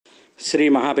ஸ்ரீ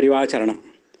மகாபரிவாச்சரணம்.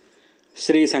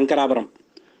 ஸ்ரீ சங்கராபுரம்.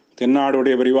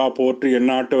 தென்னாடுடைய விரிவா போற்றி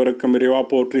எந்நாட்டவருக்கும் விரிவா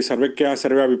போற்றி சர்வக்கியா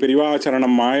சர்வாபி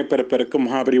பிரிவாச்சரணம் மாயப்பிறப்பிறக்கும்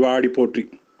மகாபரிவாடி போற்றி.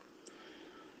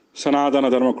 சனாதன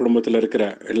தர்ம குடும்பத்தில் இருக்கிற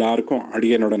எல்லாருக்கும்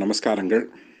அடியனோட நமஸ்காரங்கள்.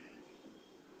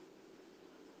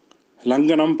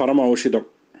 லங்கனம் பரம ஔஷதம்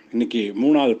இன்னைக்கு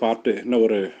 3வது பார்ட்டு. இன்னும்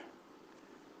ஒரு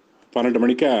 12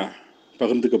 மணிக்கா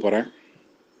பகிர்ந்துக்க போகிறேன்.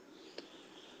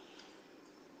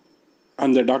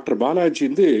 அந்த டாக்டர் பாலாஜி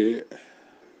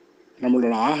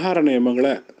நம்மளோட ஆகார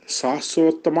நியமங்களை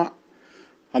சாஸ்வத்தமாக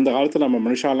அந்த காலத்தில் நம்ம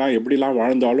மனுஷாலாம் எப்படிலாம்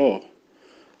வாழ்ந்தாலோ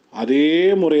அதே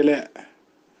முறையில்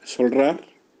சொல்கிறார்.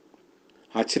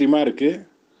 ஆச்சரியமாக இருக்குது.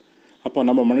 அப்போ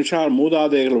நம்ம மனுஷா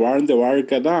மூதாதையர்கள் வாழ்ந்த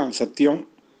வாழ்க்கை தான் சத்தியம்,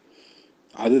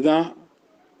 அதுதான்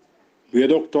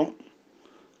வேதோக்தம்,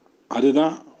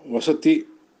 அதுதான் வசதி.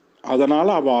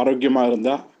 அதனால் அவள் ஆரோக்கியமாக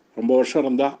இருந்தா, ரொம்ப வருஷம்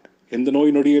இருந்தா, எந்த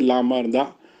நோய் நொடியும் இல்லாமல் இருந்தா.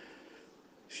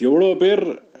 எவ்வளோ பேர்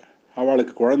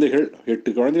அவளுக்கு குழந்தைகள், 8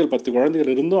 குழந்தைகள் 10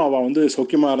 குழந்தைகள் இருந்தும் அவள்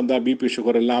சௌக்கியமாக இருந்தா, பிபி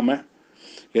சுகர் இல்லாமல்.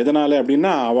 எதனால்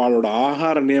அப்படின்னா அவளோட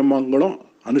ஆகார நியமங்களும்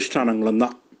அனுஷ்டானங்களும்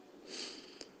தான்.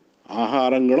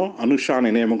 ஆகாரங்களும்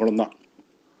அனுஷ்டான நியமங்களும் தான்.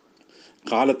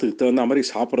 காலத்துக்கு தகுந்த மாதிரி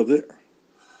சாப்பிட்றது,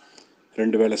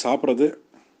 2 வேளை சாப்பிட்றது,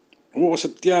 ரொம்ப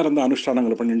வசதியாக இருந்த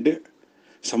அனுஷ்டானங்களை பண்ணிட்டு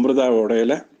சம்பிரதாய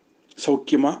உடையில்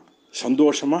சௌக்கியமாக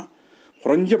சந்தோஷமாக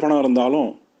குறைஞ்ச பணம் இருந்தாலும்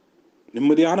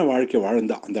நிம்மதியான வாழ்க்கை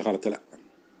வாழ்ந்தா அந்த காலத்தில்.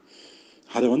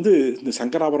 அதை இந்த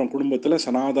சங்கராபுரம் குடும்பத்தில்,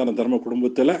 சனாதன தர்ம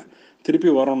குடும்பத்தில் திருப்பி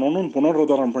வரணும்னு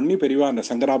புனருத்தாரணம் பண்ணி பெரியவா அந்த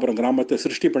சங்கராபுரம் கிராமத்தை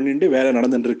சிருஷ்டி பண்ணிட்டு வேலை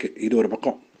நடந்துட்டுருக்கு. இது ஒரு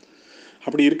பக்கம்.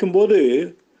 அப்படி இருக்கும்போது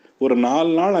ஒரு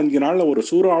 4 நாள் 5 நாளில் ஒரு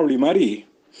சூறாவளி மாதிரி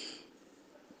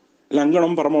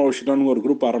லங்கனம் பரமௌஷதம்னு ஒரு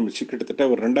குரூப் ஆரம்பித்து கிட்டத்தட்ட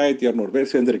ஒரு 2200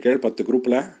 பேர் சேர்ந்துருக்கேள் 10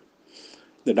 குரூப்பில்.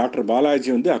 இந்த டாக்டர்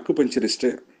பாலாஜி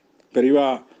அக்குபஞ்சரிஸ்ட்டு. பெரியவா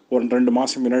ஒரு 2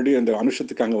 மாதம் முன்னாடி அந்த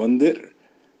அனுஷத்துக்கு அங்கே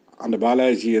அந்த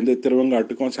பாலாஜி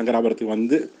திருவங்காட்டுக்கும்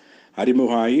சங்கராபுரத்துக்கு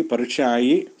அறிமுகம் ஆகி பரீட்சை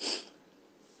ஆகி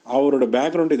அவரோட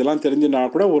பேக்ரவுண்ட் இதெல்லாம் தெரிஞ்சுனா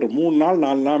கூட ஒரு 3 நாள்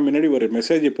 4 நாள் முன்னாடி ஒரு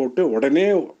மெசேஜை போட்டு உடனே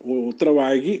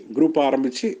உத்தரவாகி குரூப்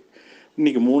ஆரம்பித்து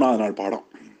இன்றைக்கி 3வது நாள் பாடம்.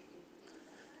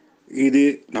 இது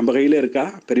நம்ம கையில் இருக்கா,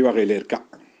 பெரியவா கையில் இருக்கா?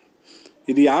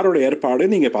 இது யாரோட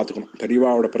ஏற்பாடு நீங்கள் பார்த்துக்கணும்.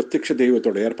 பெரியவாவோட பிரத்யக்ஷ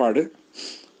தெய்வத்தோட ஏற்பாடு.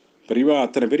 பெரியவா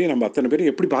அத்தனை பேரையும் நம்ம அத்தனை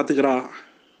பேரையும் எப்படி பார்த்துக்கிறா,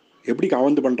 எப்படி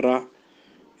காவந்து பண்ணுறா,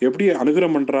 எப்படி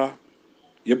அனுகிரகம் பண்ணுறா,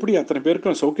 எப்படி அத்தனை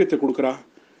பேருக்கும் சௌக்கியத்தை கொடுக்குறா,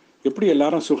 எப்படி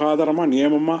எல்லாரும் சுகாதாரமாக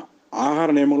நியமமாக ஆகார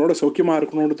நியமங்களோட சௌக்கியமாக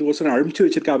இருக்கணுன்றதுக்கோசரம் அழிச்சு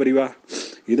வச்சுருக்கா பெரியவா.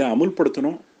 இதை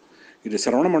அமுல்படுத்தணும், இதை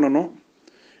சிரவணம் பண்ணணும்.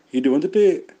 இது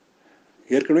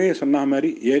ஏற்கனவே சொன்ன மாதிரி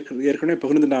ஏற்கனவே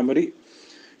பகிர்ந்துட்டா மாதிரி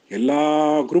எல்லா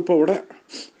குரூப்பை விட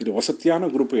இது வசதியான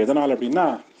குரூப்பு. எதனால் அப்படின்னா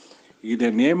இதை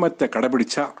நியமத்தை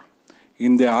கடைபிடிச்சா,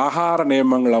 இந்த ஆகார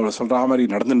நியமங்கள் அவளை சொல்கிற மாதிரி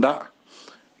நடந்துட்டா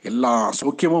எல்லா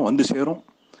சௌக்கியமும் சேரும்.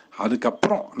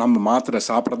 அதுக்கப்புறம் நம்ம மாத்திரை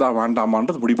சாப்பிட்றதா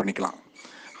வேண்டாமான்றது முடிவு பண்ணிக்கலாம்.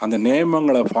 அந்த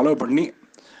நியமங்களை ஃபாலோ பண்ணி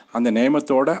அந்த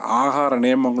நியமத்தோட ஆகார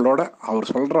நியமங்களோட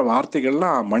அவர் சொல்கிற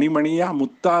வார்த்தைகள்லாம் மணிமணியாக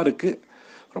முத்தாக இருக்குது.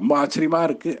 ரொம்ப ஆச்சரியமாக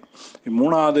இருக்குது.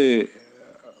 3வது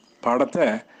பாடத்தை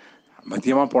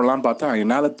மதியமாக போடலான்னு பார்த்தா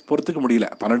என்னால் பொறுத்துக்க முடியல.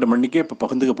 12 மணிக்கே இப்போ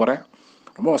பகிர்ந்துக்க போகிறேன்.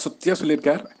 ரொம்ப வசதியாக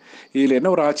சொல்லியிருக்கார். இதில் என்ன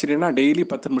ஒரு ஆச்சரியம்னா டெய்லி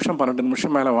 10 நிமிஷம் 12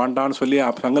 நிமிஷம் மேலே வேண்டான்னு சொல்லி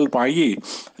சங்கல்பம் ஆகி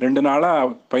 2 நாளாக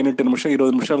 18 நிமிஷம்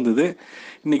 20 நிமிஷம் இருந்தது.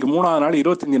 இன்றைக்கி 3வது நாள்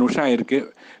 25 நிமிஷம் ஆகிருக்கு.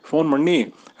 ஃபோன் பண்ணி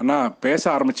அண்ணா பேச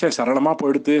ஆரம்பித்தேன், சரளமாக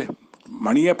போயிடுத்து,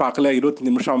 மணியே பார்க்கல,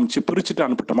 25 நிமிஷம் ஆரம்பிச்சு பிரிச்சுட்டு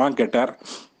அனுப்பிட்டோமான்னு கேட்டார்.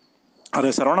 அதை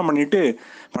சிரவணம் பண்ணிவிட்டு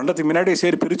பண்ணுறதுக்கு முன்னாடி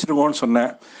சரி பிரிச்சுடுங்கன்னு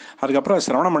சொன்னேன். அதுக்கப்புறம்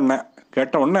சிரவணம் பண்ணேன்.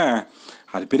 கேட்ட உடனே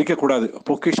அது பிரிக்கக்கூடாது,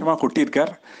 பொக்கிஷமாக கொட்டியிருக்கார்.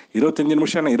 25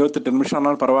 நிமிஷம் 28 நிமிஷம்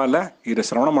ஆனாலும் பரவாயில்ல, இதை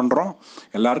சிரவணம் பண்ணுறோம்,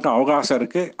 எல்லாருக்கும் அவகாசம்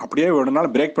இருக்குது. அப்படியே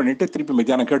வேணுனாலும் பிரேக் பண்ணிவிட்டு திருப்பி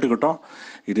மத்தியானம் கேட்டுக்கிட்டோம்.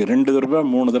 இது 2 தடவை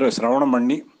 3 தடவை சிரவணம்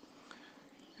பண்ணி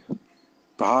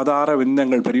பாதார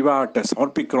விந்தங்கள் பெரிவாட்ட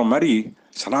சமர்ப்பிக்கிற மாதிரி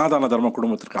சனாதன தர்ம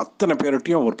குடும்பத்திற்கு அத்தனை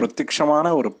பேர்கிட்டையும் ஒரு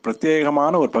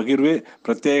பிரத்யேகமான ஒரு பகிர்வு,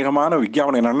 பிரத்யேகமான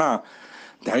விஞ்ஞாபனம் என்னென்னா,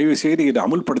 தயவு செய்து இதை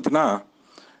அமுல்படுத்தினா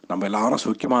நம்ம எல்லாரும்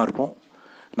சௌக்கியமாக இருப்போம்.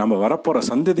 நம்ம வரப்போகிற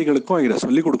சந்ததிகளுக்கும் இதை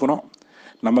சொல்லிக் கொடுக்கணும்.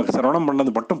 நமக்கு சிரவணம்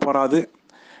பண்ணது மட்டும் போகாது,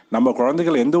 நம்ம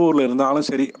குழந்தைகள் எந்த ஊரில் இருந்தாலும்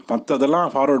சரி,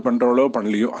 மற்றதெல்லாம் ஃபார்வர்ட் பண்ணுறவளோ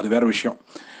பண்ணலையோ அது வேறு விஷயம்.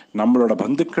 நம்மளோட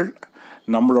பந்துக்கள்,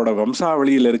 நம்மளோட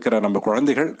வம்சாவளியில் இருக்கிற நம்ம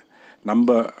குழந்தைகள்,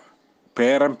 நம்ம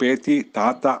பேரன் பேத்தி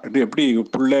தாத்தா எப்படி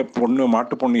புள்ள பொண்ணு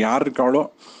மாட்டு பொண்ணு யார் இருக்காளோ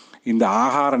இந்த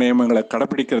ஆகார நியமங்களை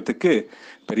கடைப்பிடிக்கிறதுக்கு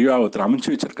பெரியவா ஒருத்தர்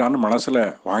அமைச்சு வச்சுருக்கான்னு மனசில்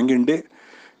வாங்கிண்டு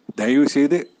தயவு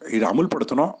செய்து இதை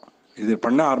அமுல்படுத்தணும். இது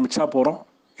பண்ண ஆரம்பித்தா போகிறோம்,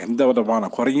 எந்த விதமான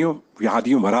குறையும்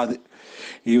வியாதியும் வராது.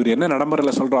 இவர் என்ன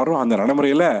நடைமுறையில் சொல்கிறாரோ அந்த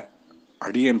நடைமுறையில்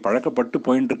அடியேன் பழக்கப்பட்டு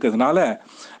போயின்னு இருக்கிறதுனால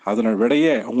அதனோட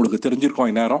விடையே உங்களுக்கு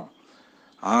தெரிஞ்சிருக்கோம். இந்நேரம்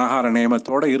ஆகார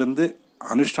நியமத்தோடு இருந்து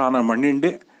அனுஷ்டானம்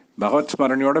பண்ணிண்டு பகவத்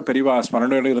ஸ்மரணையோட பெரியவா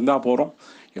ஸ்மரணையோட இருந்தால் போகிறோம்.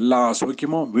 எல்லா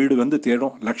சௌக்கியமும் வீடு வந்து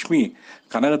தேடும். லக்ஷ்மி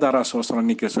கனகதாரா சோசனம்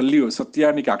இன்னைக்கு சொல்லி சத்தியா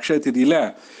இன்னைக்கு அக்ஷய திதியில்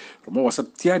ரொம்ப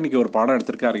வசத்தியாக இன்றைக்கி ஒரு பாடம்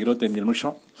எடுத்திருக்காரு 25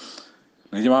 நிமிஷம்.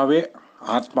 நிஜமாகவே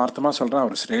ஆத்மார்த்தமாக சொல்கிறேன்,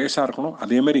 அவர் ஸ்ரேஷாக இருக்கணும்.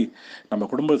 அதேமாரி நம்ம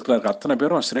குடும்பத்தில் இருக்க அத்தனை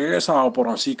பேரும் ஸ்ரேஷாக ஆக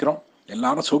போகிறோம். சீக்கிரம்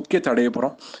எல்லாரும் சௌக்கியத்தை அடைய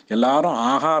போகிறோம். எல்லாரும்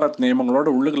ஆகார நியமங்களோட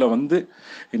உள்ளுகளை வந்து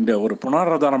இந்த ஒரு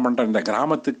புனரதானம் பண்ணுற இந்த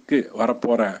கிராமத்துக்கு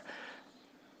வரப்போகிற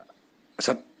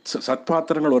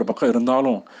சத்பாத்திரங்கள் ஒரு பக்கம்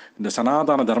இருந்தாலும் இந்த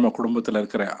சனாதன தர்ம குடும்பத்தில்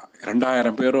இருக்கிற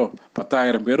 2000 பேரோ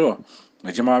 10,000 பேரோ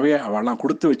நிஜமாகவே அவெல்லாம்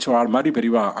கொடுத்து வச்ச வாழ் மாதிரி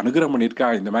பெரியவா அனுகிரகம் பண்ணியிருக்கா.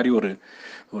 இந்த மாதிரி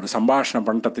ஒரு சம்பாஷணம்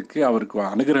பண்ணுறதுக்கு அவருக்கு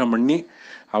அனுகிரகம் பண்ணி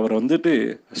அவர் வந்துட்டு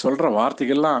சொல்கிற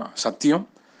வார்த்தைகள்லாம் சத்தியம்,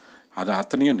 அதை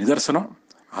அத்தனையும் நிதர்சனம்,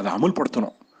 அதை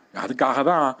அமுல்படுத்தணும். அதுக்காக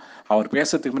தான் அவர்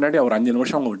பேசுறதுக்கு முன்னாடி அவர் 5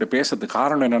 நிமிஷம் உங்கள்கிட்ட பேசுறதுக்கு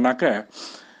காரணம் என்னன்னாக்க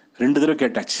 2 தடவை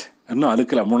கேட்டாச்சு, இன்னும்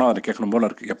அழுக்கல, 3வது கேட்கணும் போல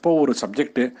இருக்குது. எப்போ ஒரு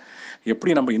சப்ஜெக்டு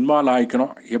எப்படி நம்ம இன்வால்வ்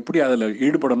ஆகிக்கணும், எப்படி அதில்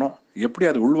ஈடுபடணும், எப்படி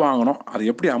அதை உள்வாங்கணும், அதை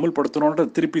எப்படி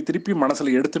அமுல்படுத்தணுன்றது திருப்பி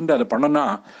மனசில் எடுத்துட்டு அதை பண்ணோன்னா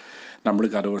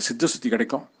நம்மளுக்கு அது ஒரு சித்த சுத்தி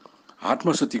கிடைக்கும்,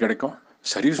 ஆத்ம சுத்தி கிடைக்கும்,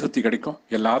 சரீர சுத்தி கிடைக்கும்.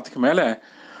 எல்லாத்துக்கும் மேலே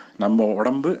நம்ம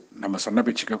உடம்பு நம்ம சொன்ன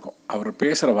பேச்சு கேட்கும். அவர்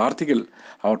பேசுகிற வார்த்தைகள்,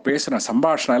 அவர் பேசுகிற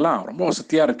சம்பாஷணம் எல்லாம் ரொம்ப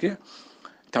வசதியாக இருக்குது.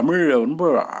 தமிழ் ரொம்ப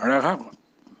அழகாக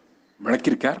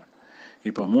விளக்கியிருக்கார்.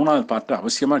 இப்போ 3வது பார்ட்டு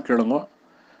அவசியமாக கேளுங்க.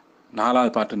 4வது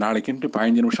பார்ட்டு நாளைக்குன்ட்டு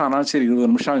 15 நிமிஷம் ஆனாலும் சரி 20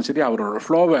 நிமிஷம் ஆனாலும் சரி அவரோட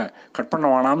ஃப்ளோவை கட் பண்ண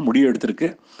வேணான்னு முடிவு எடுத்திருக்கு.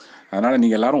 அதனால்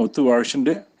நீங்கள் எல்லோரும் ஒத்து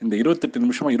வழிச்சுட்டு இந்த 28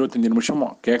 நிமிஷமோ 25 நிமிஷமோ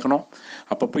கேட்கணும்.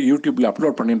 அப்பப்போ யூடியூப்பில்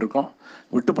அப்லோட் பண்ணிட்டு இருக்கோம்.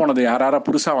 விட்டு போனது யாராரா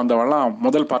புதுசாக வந்தவெல்லாம்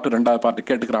முதல் பார்ட்டு 2வது பார்ட்டு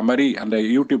கேட்டுக்கிற மாதிரி அந்த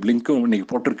யூடியூப் லிங்க்கும் இன்றைக்கி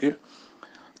போட்டிருக்கு.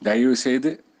 தயவு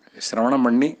செய்து சிரவணம்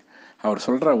பண்ணி அவர்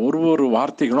சொல்கிற ஒரு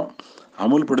வார்த்தைகளும்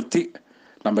அமுல்படுத்தி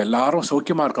நம்ம எல்லாரும்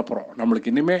சௌக்கியமாக இருக்க போகிறோம். நம்மளுக்கு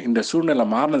இனிமேல் இந்த சூழ்நிலை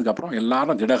மாறினதுக்கப்புறம்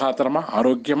எல்லாரும் திடகாத்திரமாக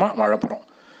ஆரோக்கியமாக வாழ போகிறோம்.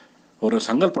 ஒரு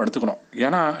சங்கல்பம் எடுத்துக்கணும்.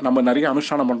 ஏன்னா நம்ம நிறைய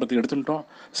அனுஷ்டானம் பண்ணுறதுக்கு எடுத்துட்டோம்,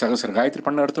 சகசர காயத்ரி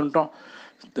பண்ண எடுத்துட்டோம்,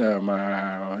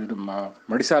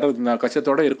 மடிசார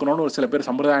கச்சத்தோடு இருக்கணும்னு ஒரு சில பேர்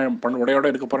சம்பிரதாயம் உடையோட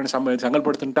இருக்க போகிறேன்னு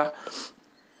சங்கல்படுத்துட்டா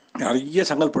நிறைய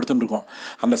சங்கல்படுத்துன்னு இருக்கோம்.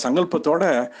 அந்த சங்கல்பத்தோட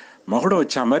மகுடம்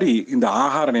வச்சா மாதிரி இந்த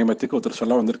ஆகார நியமத்துக்கு ஒருத்தர்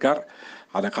சொல்ல வந்திருக்கார்.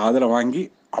 அதை காதில் வாங்கி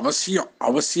அவசியம்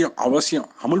அவசியம் அவசியம்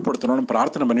அமுல்படுத்தணும்னு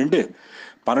பிரார்த்தனை பண்ணிட்டு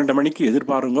 12 மணிக்கு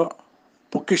எதிர்பாருங்க.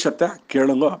 பொக்கிஷத்தை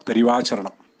கேளுங்க.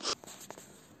 பெரிவாச்சரணம்.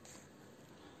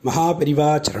 மகா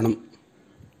பெரிவாச்சரணம்.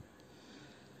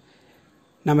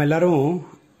 நம்ம எல்லாரும்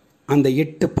அந்த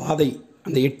 8 பாதை,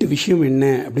 அந்த 8 விஷயம் என்ன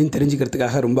அப்படின்னு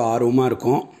தெரிஞ்சுக்கிறதுக்காக ரொம்ப ஆர்வமாக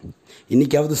இருக்கும்.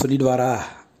 இன்றைக்காவது சொல்லிடுவாரா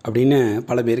அப்படின்னு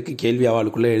பல பேருக்கு கேள்வி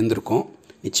அவளுக்குள்ளே எழுந்திருக்கும்.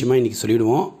 நிச்சயமாக இன்றைக்கி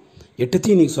சொல்லிவிடுவோம்.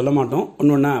 8த்தையும் இன்றைக்கி சொல்ல மாட்டோம்,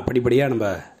 ஒன்று ஒன்றா படிப்படியாக நம்ம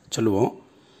சொல்லுவோம்.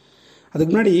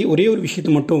 அதுக்கு முன்னாடி ஒரே ஒரு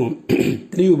விஷயத்தை மட்டும்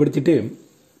தெளிவுபடுத்திட்டு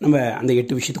நம்ம அந்த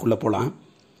 8 விஷயத்துக்குள்ளே போகலாம்.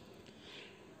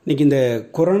 இன்றைக்கி இந்த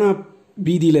கொரோனா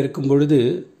பீதியில் இருக்கும் பொழுது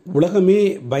உலகமே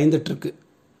பயந்துட்டுருக்கு.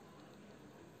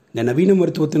 இந்த நவீன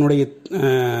மருத்துவத்தினுடைய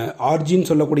ஆர்ஜின்னு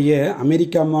சொல்லக்கூடிய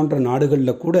அமெரிக்கா போன்ற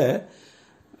நாடுகளில் கூட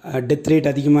டெத்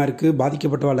ரேட் அதிகமாக இருக்குது.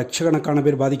 பாதிக்கப்பட்டவா லட்சக்கணக்கான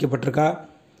பேர் பாதிக்கப்பட்டிருக்கா,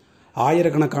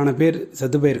 ஆயிரக்கணக்கான பேர்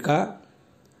செத்து போயிருக்கா.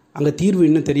 அங்கே தீர்வு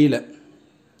இன்னும் தெரியல.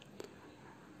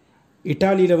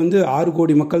 இட்டாலியில் 6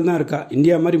 கோடி மக்கள் தான் இருக்கா.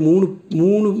 இந்தியா மாதிரி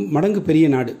 3 மடங்கு பெரிய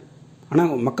நாடு,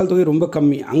 ஆனால் மக்கள் தொகை ரொம்ப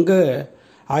கம்மி. அங்கே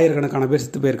ஆயிரக்கணக்கான பேர்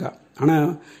செத்து போயிருக்கா. ஆனால்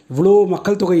இவ்வளோ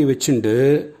மக்கள் தொகையை வச்சுண்டு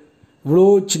இவ்வளோ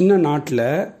சின்ன நாட்டில்,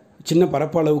 சின்ன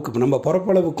பரப்பளவுக்கு, நம்ம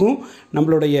பரப்பளவுக்கும்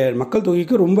நம்மளுடைய மக்கள்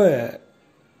தொகைக்கும் ரொம்ப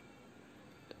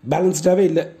பேலன்ஸ்டாகவே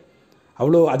இல்லை.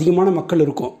 அவ்வளோ அதிகமான மக்கள்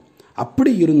இருக்கும்.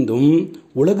 அப்படி இருந்தும்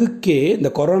உலகுக்கே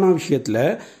இந்த கொரோனா விஷயத்தில்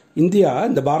இந்தியா,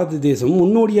 இந்த பாரத தேசம்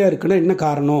முன்னோடியாக இருக்குன்னா என்ன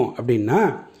காரணம் அப்படின்னா,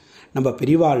 நம்ம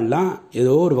பெரியவாள்லாம்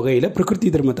ஏதோ ஒரு வகையில் பிரகிருதி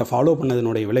தர்மத்தை ஃபாலோ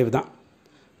பண்ணதனுடைய விளைவு தான்.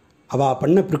 அவள்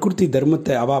பண்ண பிரகிருதி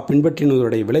தர்மத்தை அவள்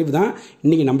பின்பற்றினதுடைய விளைவு தான்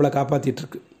இன்றைக்கி நம்மளை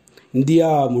காப்பாற்றிட்டுருக்கு. இந்தியா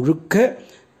முழுக்க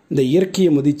இந்த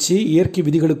இயற்கையை மதித்து இயற்கை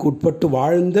விதிகளுக்கு உட்பட்டு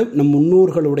வாழ்ந்த நம்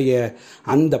முன்னோர்களுடைய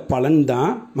அந்த பலன் தான்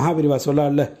மகாபெரிவா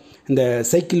சொல்லல. இந்த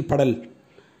சைக்கிள் படல்,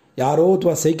 யாரோ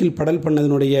சைக்கிள் படல்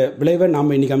பண்ணதனுடைய விளைவை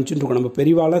நாம் இன்றைக்கி அமைச்சுட்டுருக்கோம். நம்ம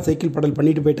பெரியவாளாக சைக்கிள் படல்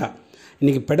பண்ணிட்டு போயிட்டா.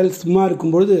 இன்றைக்கி பெடல் சும்மா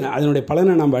இருக்கும்பொழுது அதனுடைய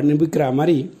பலனை நம்ம அனுபவிக்கிற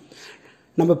மாதிரி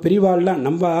நம்ம பெரியவாள்லாம்,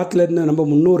 நம்ம ஆற்றுல இருந்த நம்ம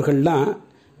முன்னோர்கள்லாம்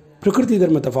பிரகிருதி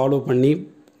தர்மத்தை ஃபாலோ பண்ணி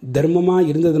தர்மமாக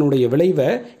இருந்ததனுடைய விளைவை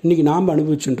இன்றைக்கி நாம்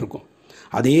அனுபவிச்சுட்டுருக்கோம்.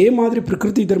 அதே மாதிரி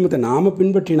பிரகிருதி தர்மத்தை நாம்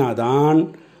பின்பற்றினாதான்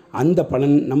அந்த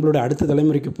பலன் நம்மளோட அடுத்த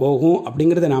தலைமுறைக்கு போகும்.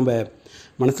 அப்படிங்கிறத நாம்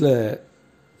மனசில்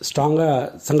ஸ்ட்ராங்காக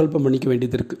சங்கல்பம் பண்ணிக்க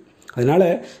வேண்டியது இருக்குது. அதனால்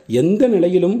எந்த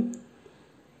நிலையிலும்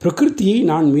பிரகிருத்தியை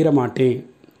நான் மீற மாட்டேன்,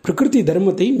 பிரகிருதி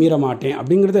தர்மத்தை மீற மாட்டேன்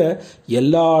அப்படிங்கிறத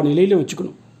எல்லா நிலையிலும்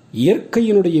வச்சுக்கணும்.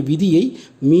 இயற்கையினுடைய விதியை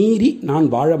மீறி நான்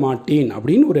வாழ மாட்டேன்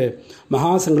அப்படின்னு ஒரு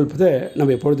மகா சங்கல்பத்தை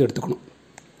நம்ம எப்பொழுதும் எடுத்துக்கணும்.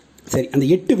 சரி, அந்த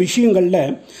 8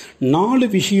 விஷயங்களில் 4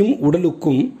 விஷயம்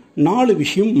உடலுக்கும் 4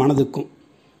 விஷயம் மனதுக்கும்.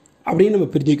 அப்படின்னு நம்ம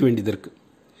பிரிஞ்சிக்க வேண்டியது இருக்குது.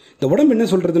 இந்த உடம்பு என்ன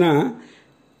சொல்கிறதுனா,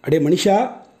 அடே மனுஷா,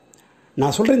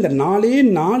 நான் சொல்கிற இந்த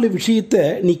 4 விஷயத்தை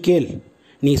நீ கேள்,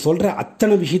 நீ சொல்கிற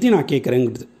அத்தனை விஷயத்தையும் நான்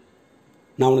கேட்குறேங்கிறது.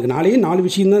 நான் உனக்கு 4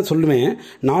 விஷயந்தான் சொல்லுவேன்.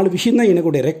 4 விஷயந்தான்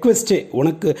என்னுடைய ரெக்வெஸ்ட்டே.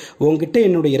 உங்ககிட்ட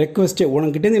என்னுடைய ரெக்வெஸ்ட்டே,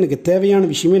 உனக்கிட்டேருந்து எனக்கு தேவையான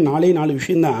விஷயமே 4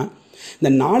 விஷயந்தான்.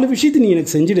 இந்த 4 விஷயத்தை நீ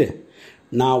எனக்கு செஞ்சுடு,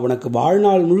 நான் உனக்கு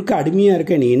வாழ்நாள் முழுக்க அடிமையாக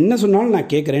இருக்கேன், நீ என்ன சொன்னாலும்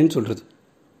நான் கேட்குறேன்னு சொல்கிறது.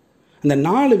 இந்த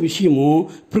 4 விஷயமும்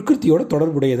பிரகிருத்தியோட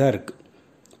தொடர்புடையதாக இருக்குது.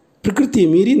 பிரகிருத்தியை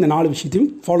மீறி இந்த 4 விஷயத்தையும்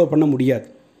ஃபாலோ பண்ண முடியாது.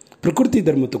 பிரகிருதி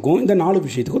தர்மத்துக்கும் இந்த 4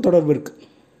 விஷயத்துக்கும் தொடர்பு இருக்குது.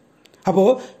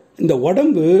 அப்போது இந்த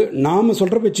உடம்பு நாம்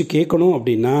சொல்கிற வச்சு கேட்கணும்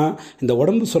அப்படின்னா, இந்த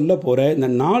உடம்பு சொல்ல போகிற இந்த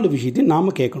 4 விஷயத்தையும்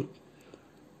நாம் கேட்கணும்.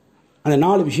 அந்த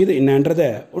 4 விஷயத்தை என்னன்றதை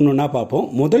ஒன்று ஒன்றா பார்ப்போம்.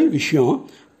 முதல் விஷயம்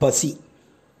பசி.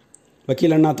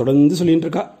 வக்கீல் அண்ணா தொடர்ந்து சொல்லிகிட்டு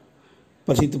இருக்கா,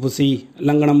 பசித்து புசி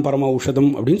லங்கனம் பரம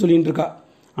ஔஷதம் அப்படின்னு சொல்லிகிட்டு இருக்கா.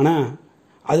 ஆனால்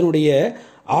அதனுடைய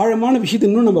ஆழமான விஷயத்தை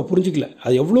இன்னும் நம்ம புரிஞ்சிக்கல.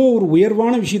 அது எவ்வளோ ஒரு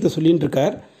உயர்வான விஷயத்தை சொல்லிகிட்டு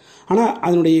இருக்கார், ஆனால்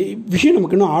அதனுடைய விஷயம்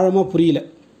நமக்கு இன்னும் ஆழமாக புரியல.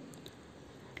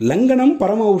 லங்கனம்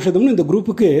பரம ஔஷதம்னு இந்த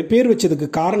குரூப்புக்கு பேர் வச்சதுக்கு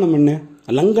காரணம் என்ன?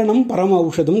 லங்கனம் பரம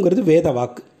ஔஷதம்ங்கிறது வேத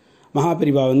வாக்கு.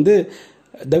 மகாபிரிவா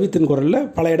தவித்தின் குரலில்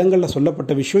பல இடங்களில்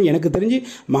சொல்லப்பட்ட விஷயம். எனக்கு தெரிஞ்சு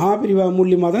மகாபிரிவா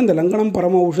மூலியமாக தான் இந்த லங்கனம்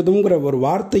பரம ஔஷதம்ங்கிற ஒரு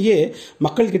வார்த்தையே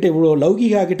மக்கள்கிட்ட இவ்வளோ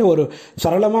லௌகிகா கிட்ட ஒரு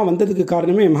சரளமாக வந்ததுக்கு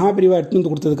காரணமே மகாபிரிவா எடுத்து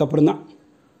வந்து கொடுத்ததுக்கப்புறம் தான்.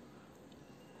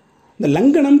 இந்த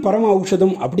லங்கனம் பரம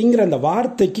ஔஷதம் அப்படிங்கிற அந்த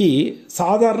வார்த்தைக்கு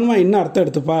சாதாரணமாக என்ன அர்த்தம்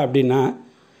எடுத்துப்பா அப்படின்னா,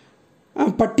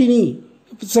 பட்டினி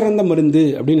சிறந்த மருந்து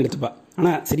அப்படின்னு எடுத்துப்பா.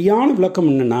 ஆனால் சரியான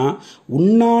விளக்கம் என்னென்னா,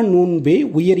 உண்ணா நோன்பே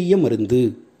உயரிய மருந்து.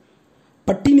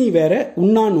 பட்டினி வேற,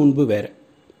 உண்ணா நோன்பு வேற.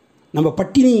 நம்ம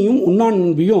பட்டினியும் உண்ணா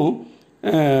நோன்பையும்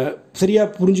சரியாக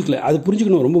புரிஞ்சுக்கல. அது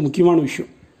புரிஞ்சுக்கணும், ரொம்ப முக்கியமான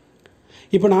விஷயம்.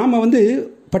 இப்போ நாம்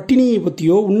பட்டினியை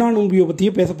பற்றியோ உண்ணா நோன்பியை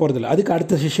பற்றியோ பேச போகிறதில்ல. அதுக்கு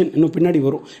அடுத்த செஷன் இன்னும் பின்னாடி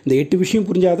வரும். இந்த 8 விஷயம்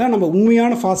புரிஞ்சாதான் நம்ம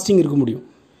உண்மையான ஃபாஸ்டிங் இருக்க முடியும்.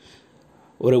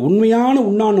 ஒரு உண்மையான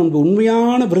உண்ணா நோன்பு,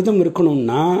 உண்மையான விரதம்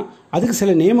இருக்கணும்னா அதுக்கு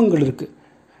சில நியமங்கள் இருக்குது.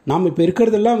 நாம் இப்போ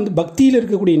இருக்கிறதெல்லாம் பக்தியில்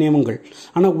இருக்கக்கூடிய நியமங்கள்.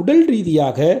 ஆனால் உடல்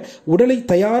ரீதியாக உடலை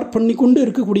தயார் பண்ணி கொண்டு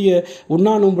இருக்கக்கூடிய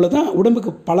உண்ணா நோம்பில் தான்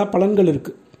உடம்புக்கு பல பலன்கள்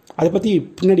இருக்குது. அதை பற்றி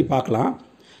பின்னாடி பார்க்கலாம்.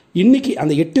 இன்றைக்கி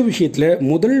அந்த 8 விஷயத்தில்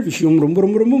முதல் விஷயம், ரொம்ப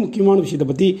ரொம்ப ரொம்ப முக்கியமான விஷயத்தை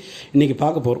பற்றி இன்றைக்கி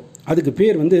பார்க்க போகிறோம். அதுக்கு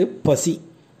பேர் பசி.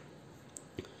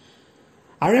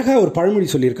 அழகாக ஒரு பழமொழி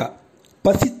சொல்லியிருக்கா,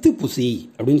 பசித்து புசி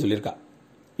அப்படின்னு சொல்லியிருக்கா.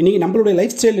 இன்றைக்கி நம்மளுடைய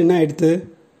லைஃப் ஸ்டைல் என்ன எடுத்து,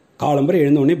 காலம்பரை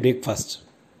எழுந்தோடனே பிரேக்ஃபாஸ்ட்,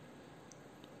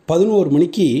 11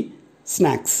 மணிக்கு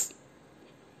ஸ்நாக்ஸ்,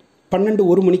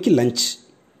 12-1 மணிக்கு லஞ்ச்,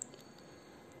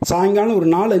 சாயங்காலம் ஒரு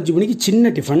 4-5 மணிக்கு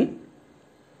சின்ன டிஃபன்,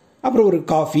 அப்புறம் ஒரு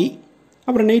காஃபி,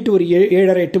 அப்புறம் நைட்டு ஒரு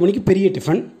 7:30-8 மணிக்கு பெரிய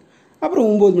டிஃபன், அப்புறம்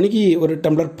 9 மணிக்கு ஒரு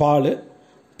டம்ளர் பால்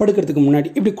படுக்கிறதுக்கு முன்னாடி.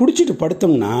 இப்படி குடிச்சிட்டு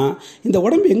படுத்தோம்னா இந்த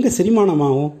உடம்பு எங்கே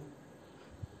செரிமானமாகும்?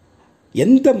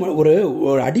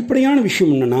 ஒரு அடிப்படையான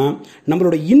விஷயம் என்னென்னா,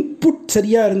 நம்மளோட இன்புட்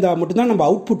சரியாக இருந்தால் மட்டும்தான் நம்ம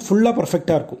அவுட்புட் ஃபுல்லாக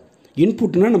பர்ஃபெக்டாக இருக்கும்.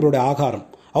 இன்புட்னால் நம்மளுடைய ஆகாரம்,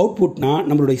 அவுட்புட்னா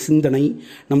நம்மளுடைய சிந்தனை,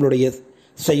 நம்மளுடைய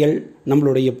செயல்,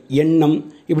 நம்மளுடைய எண்ணம்,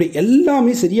 இப்படி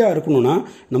எல்லாமே சரியாக இருக்கணும்னா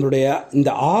நம்மளுடைய இந்த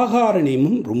ஆகார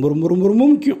நியமம் ரொம்ப ரொம்ப ரொம்ப ரொம்ப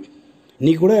முக்கியம்.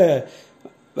 இன்றைக்கி கூட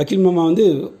வக்கீல் மாமா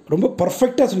ரொம்ப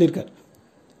பர்ஃபெக்டாக சொல்லியிருக்கார்.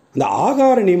 அந்த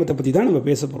ஆகார நியமத்தை பற்றி தான் நம்ம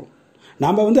பேச போகிறோம்.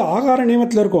 நாம் ஆகார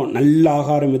நியமத்தில் இருக்கோம். நல்ல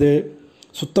ஆகாரம் இது,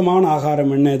 சுத்தமான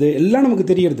ஆகாரம் என்ன, இது எல்லாம் நமக்கு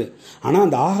தெரிகிறது. ஆனால்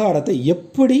அந்த ஆகாரத்தை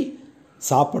எப்படி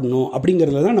சாப்பிடணும்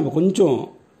அப்படிங்கிறதுல தான் நம்ம கொஞ்சம்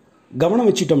கவனம்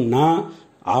வச்சிட்டோம்னா,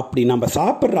 அப்படி நம்ம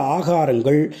சாப்பிட்ற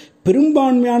ஆகாரங்கள்,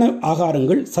 பெரும்பான்மையான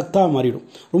ஆகாரங்கள் சத்தாக மாறிடும்.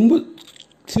 ரொம்ப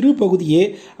சிறு பகுதியே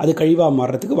அது கழிவாக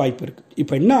மாறுறதுக்கு வாய்ப்பு இருக்குது.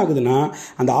 இப்போ என்ன ஆகுதுன்னா,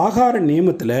 அந்த ஆகார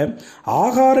நியமத்தில்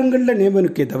ஆகாரங்களில் நியமம்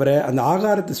இருக்கே தவிர அந்த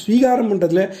ஆகாரத்தை ஸ்வீகாரம்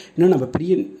பண்ணுறதுல இன்னும் நம்ம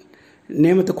பெரிய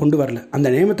நியமத்தை கொண்டு வரல. அந்த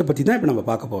நியமத்தை பற்றி தான் இப்போ நம்ம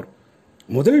பார்க்க போகிறோம்.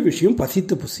 முதல் விஷயம்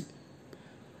பசித்து புசி.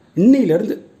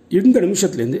 இன்னையிலேருந்து இந்த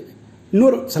நிமிஷத்துலேருந்து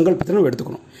இன்னொரு சங்கல்பத்தை நம்ம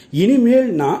எடுத்துக்கணும்.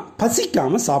 இனிமேல் நான்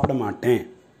பசிக்காமல் சாப்பிட மாட்டேன்.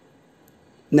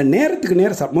 இந்த நேரத்துக்கு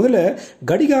நேரம் முதல்ல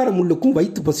கடிகார முள்ளுக்கும்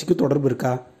வயிற்று பசிக்கும் தொடர்பு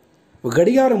இருக்கா?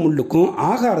 கடிகார முள்ளுக்கும்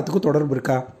ஆகாரத்துக்கும் தொடர்பு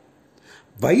இருக்கா?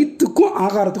 வயிற்றுக்கும்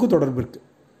ஆகாரத்துக்கும் தொடர்பு இருக்குது.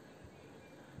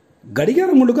 கடிகார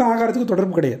முள்ளுக்கும் ஆகாரத்துக்கும்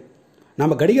தொடர்பு கிடையாது.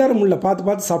 நம்ம கடிகார முள்ளை பார்த்து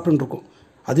பார்த்து சாப்பிட்டுன்னு இருக்கோம்.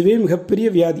 அதுவே மிகப்பெரிய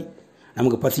வியாதி.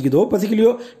 நமக்கு பசிக்குதோ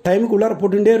பசிக்கலையோ டைமுக்கு உள்ளார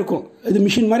போட்டுகிட்டே இருக்கும். இது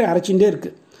மிஷின் மாதிரி அரைச்சிகிட்டே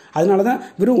இருக்குது. அதனால தான்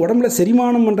வெறும் உடம்புல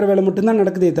செரிமானம் பண்ணுற வேலை மட்டும்தான்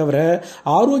நடக்குதே தவிர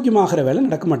ஆரோக்கியமாகிற வேலை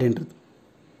நடக்க மாட்டேன்றது.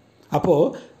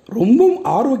 அப்போது ரொம்ப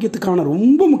ஆரோக்கியத்துக்கான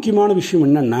ரொம்ப முக்கியமான விஷயம்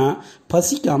என்னென்னா,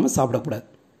 பசிக்காமல் சாப்பிடக்கூடாது.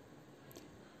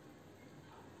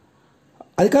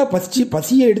 அதுக்காக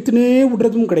பசியை எடுத்துனே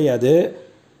விடுறதும் கிடையாது.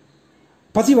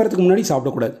 பசி வரத்துக்கு முன்னாடி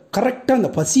சாப்பிடக்கூடாது. கரெக்டாக அந்த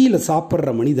பசியில்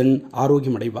சாப்பிட்ற மனிதன்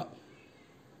ஆரோக்கியம் அடைவா.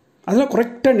 அதெல்லாம்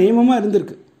கரெக்டாக நியமமாக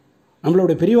இருந்திருக்கு.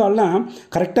 நம்மளோட பெரியவாள்லாம்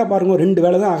கரெக்டாக பாருங்கள், 2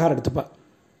 வேளை தான் ஆகாரம் எடுத்துப்பா.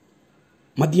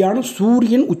 மத்தியானம்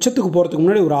சூரியன் உச்சத்துக்கு போகிறதுக்கு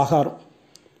முன்னாடி ஒரு ஆகாரம்,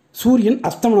 சூரியன்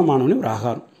அஸ்தமனமானவனே ஒரு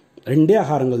ஆகாரம். 2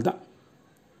 ஆகாரங்கள் தான்.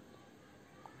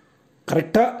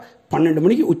 கரெக்டாக 12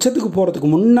 மணிக்கு உச்சத்துக்கு போகிறதுக்கு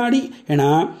முன்னாடி. ஏன்னா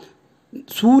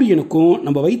சூரியனுக்கும்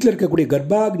நம்ம வயிற்றில் இருக்கக்கூடிய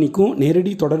கர்ப்பாக்னிக்கும்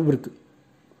நேரடி தொடர்பு இருக்குது.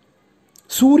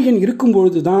 சூரியன்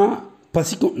இருக்கும்பொழுது தான்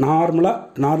பசிக்கும்.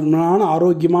 நார்மலான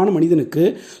ஆரோக்கியமான மனிதனுக்கு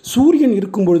சூரியன்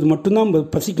இருக்கும் பொழுது மட்டும்தான்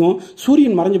பசிக்கும்.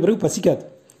 சூரியன் மறைஞ்ச பிறகு பசிக்காது.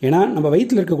 ஏன்னா நம்ம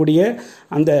வயிற்றில் இருக்கக்கூடிய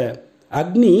அந்த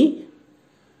அக்னி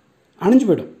அணைஞ்சு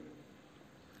போயிடும்,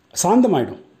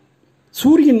 சாந்தமாயிடும்.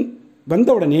 சூரியன் வந்த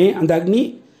உடனே அந்த அக்னி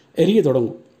எரிய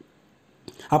தொடங்கும்.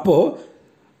 அப்போது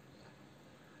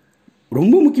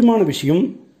ரொம்ப முக்கியமான விஷயம்,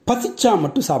 பசிச்சா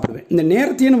மட்டும் சாப்பிடுவேன். இந்த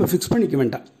நேரத்தையே நம்ம ஃபிக்ஸ் பண்ணிக்க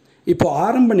வேண்டாம். இப்போது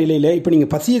ஆரம்ப நிலையில் இப்போ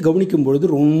நீங்கள் பசியை கவனிக்கும் பொழுது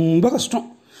ரொம்ப கஷ்டம்.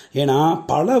 ஏன்னா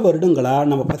பல வருடங்களாக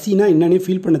நம்ம பசினா என்னன்னே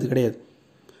ஃபீல் பண்ணது கிடையாது.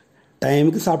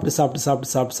 டைமுக்கு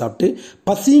சாப்பிட்டு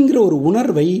பசிங்கிற ஒரு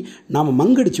உணர்வை நாம்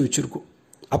மங்கடிச்சு வச்சுருக்கோம்.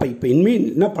 அப்போ இப்போ இனிமேல்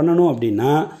என்ன பண்ணணும்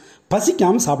அப்படின்னா,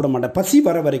 பசிக்காமல் சாப்பிட மாட்டேன். பசி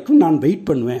வர வரைக்கும் நான் வெயிட்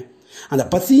பண்ணுவேன். அந்த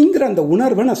பசிங்கிற அந்த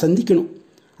உணர்வை நான் சந்திக்கணும்.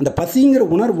 அந்த பசிங்கிற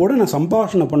உணர்வோடு நான்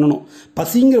சம்பாஷணை பண்ணணும்.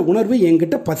 பசிங்கிற உணர்வு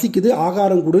என்கிட்ட பசிக்குது,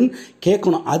 ஆகாரம் கொடுன்னு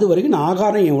கேட்கணும். அது வரைக்கும் நான்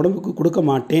ஆகாரம் என் உடம்புக்கு கொடுக்க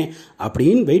மாட்டேன்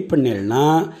அப்படின்னு வெயிட் பண்ணேன்னா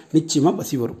நிச்சயமாக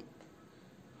பசி வரும்.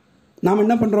 நாம்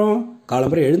என்ன பண்ணுறோம்?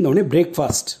 காலம்பரை எழுந்தோடனே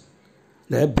பிரேக்ஃபாஸ்ட்.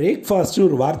 இந்த பிரேக்ஃபாஸ்ட்னு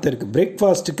ஒரு வார்த்தை இருக்குது.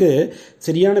 பிரேக்ஃபாஸ்ட்டுக்கு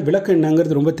சரியான விளக்கம்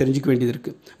என்னங்கிறது ரொம்ப தெரிஞ்சுக்க வேண்டியது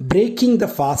இருக்குது. பிரேக்கிங் த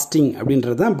ஃபாஸ்டிங்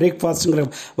அப்படின்றது தான் பிரேக்ஃபாஸ்ட்டுங்கிற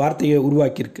வார்த்தையை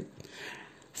உருவாக்கியிருக்கு.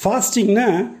 ஃபாஸ்டிங்னா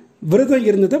விரதம்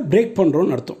இருந்ததை பிரேக்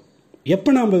பண்ணுறோன்னு அர்த்தம். எப்போ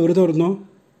நாம் விரதம் இருந்தோம்?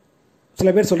 சில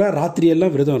பேர் சொல்கிறா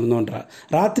ராத்திரியெல்லாம் விரதம் இருந்தோன்றா.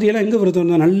 ராத்திரியெல்லாம் எங்கே விரதம்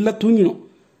இருந்தோம்? நல்லா தூங்கினோம்.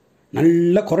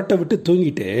 நல்லா கொரட்டை விட்டு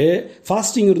தூங்கிட்டு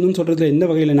ஃபாஸ்டிங் இருந்தோன்னு சொல்கிறதுல எந்த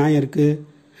வகையில் நியாயம் இருக்குது?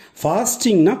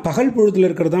 ஃபாஸ்டிங்னா பகல் பொழுதில்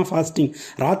இருக்கிறது தான் ஃபாஸ்டிங்.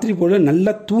 ராத்திரி பொழுது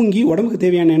நல்லா தூங்கி உடம்புக்கு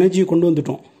தேவையான எனர்ஜியை கொண்டு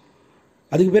வந்துட்டோம்.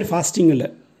 அதுக்கு பேர் ஃபாஸ்டிங் இல்லை.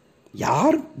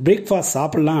 யார் பிரேக்ஃபாஸ்ட்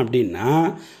சாப்பிட்லாம் அப்படின்னா,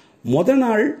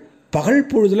 நாள் பகல்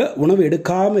பொழுதில் உணவு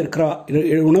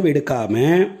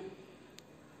எடுக்காமல்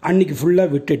அன்றைக்கி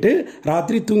ஃபுல்லாக விட்டுட்டு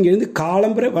ராத்திரி தூங்கி எழுந்து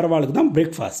காலம்பரை வரவாளுக்கு தான்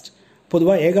பிரேக்ஃபாஸ்ட்.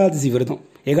 பொதுவாக ஏகாதசி விரதம்,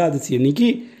 ஏகாதசி அன்னைக்கு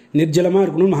நிர்ஜலமாக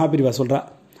இருக்கணும்னு மகாபிரிவா சொல்கிறா.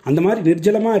 அந்த மாதிரி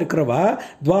நிர்ஜலமாக இருக்கிறவா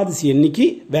துவாதசி அன்னைக்கு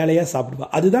வேலையாக சாப்பிடுவா.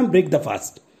 அதுதான் பிரேக் த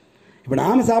ஃபாஸ்ட். இப்போ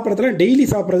நாம் சாப்பிட்றதுல டெய்லி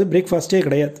சாப்பிட்றது பிரேக்ஃபாஸ்ட்டே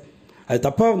கிடையாது. அது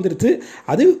தப்பாக வந்துடுது.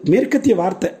 அது மேற்கத்திய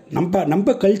வார்த்தை.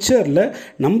 நம்ம கல்ச்சரில்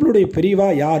நம்மளுடைய பெரியவா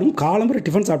யாரும் காலம்பரை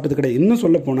டிஃபன் சாப்பிட்டது கிடையாது. இன்னும்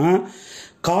சொல்லப்போனால்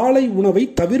காலை உணவை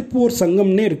தவிர்ப்போர்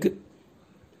சங்கம்னே இருக்குது.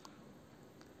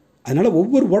 அதனால்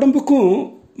ஒவ்வொரு உடம்புக்கும்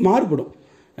மாறுபடும்.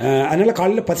 அதனால்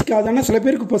காலையில் பசிக்காதானா சில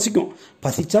பேருக்கு பசிக்கும்.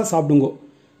 பசிச்சா சாப்பிடுங்கோ,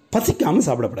 பசிக்காமல்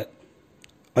சாப்பிடக்கூடாது.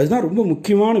 அதுதான் ரொம்ப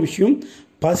முக்கியமான விஷயம்.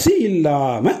 பசி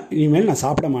இல்லாமல் இனிமேல் நான்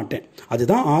சாப்பிட மாட்டேன்.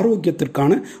 அதுதான்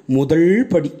ஆரோக்கியத்திற்கான முதல்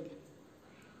படி.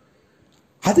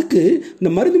 அதுக்கு இந்த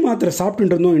மருந்து மாத்திரை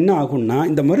சாப்பிட்டு இருந்தோம் என்ன ஆகும்னா,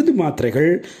 இந்த மருந்து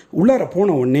மாத்திரைகள் உள்ளார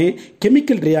போன உடனே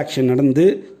கெமிக்கல் ரியாக்ஷன் நடந்து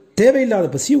தேவையில்லாத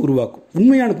பசியை உருவாக்கும்,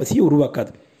 உண்மையான பசியை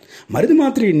உருவாக்காது. மருந்து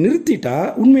மாத்திரையை நிறுத்திட்டா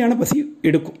உண்மையான பசி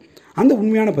எடுக்கும். அந்த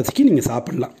உண்மையான பசிக்கு நீங்கள்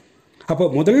சாப்பிடலாம். அப்போ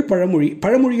முதல்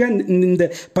பழமொழியாக இந்த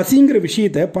பசிங்கிற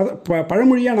விஷயத்தை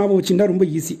பழமொழியாக ஞாபகம் வச்சுட்டா ரொம்ப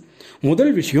ஈஸி.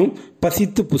 முதல் விஷயம்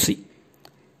பசித்து புசி.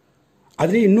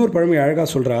 அதுலேயே இன்னொரு பழமொழி அழகாக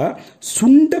சொல்கிறா,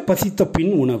 சுண்ட பசித்த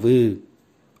பின் உணவு.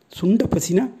 சுண்ட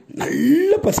பசினா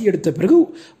நல்ல பசி எடுத்த பிறகு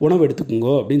உணவு எடுத்துக்கோங்க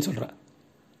அப்படின்னு சொல்கிறா.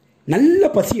 நல்ல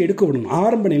பசி எடுக்க விடணும்.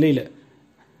 ஆரம்ப நிலையில்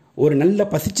ஒரு நல்ல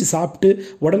பசித்து சாப்பிட்டு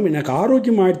உடம்பு எனக்கு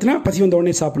ஆரோக்கியம் ஆகிடுச்சுன்னா பசி வந்த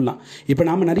உடனே சாப்பிட்லாம். இப்போ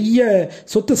நாம் நிறைய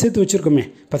சொத்தை சேர்த்து வச்சுருக்கோமே,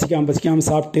 பசிக்காமல்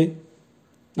சாப்பிட்டு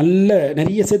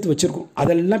நிறைய சேர்த்து வச்சுருக்கோம்.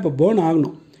 அதெல்லாம் இப்போ பேர்ன்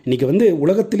ஆகணும். இன்றைக்கி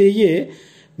உலகத்திலேயே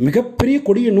மிகப்பெரிய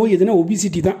கொடிய நோய் எதுனா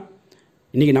ஒபிசிட்டி தான்.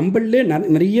 இன்றைக்கி நம்மளே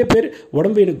நிறைய பேர்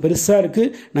உடம்பு எனக்கு பெருசாக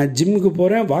இருக்குது, நான் ஜிம்முக்கு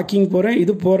போகிறேன், வாக்கிங் போகிறேன்,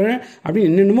 இது போகிறேன் அப்படின்னு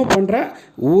என்னென்னமோ பண்ணுறா.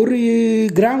 1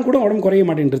 கிராம் கூட உடம்பு குறைய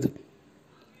மாட்டேன்றது.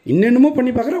 என்னென்னமோ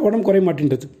பண்ணி பார்க்குறா, உடம்பு குறைய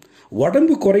மாட்டேன்றது.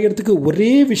 உடம்பு குறையிறதுக்கு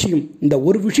ஒரே விஷயம், இந்த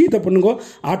ஒரு விஷயத்தை பண்ணுங்க,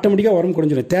 ஆட்டோமேட்டிக்காக உடம்பு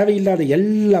குறைஞ்சிடும். தேவையில்லாத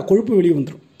எல்லா கொழுப்பும் வெளியே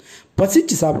வந்துடும்.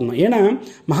 பசிச்சு சாப்பிடணும். ஏன்னா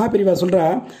மகாபிரிவா சொல்கிறா,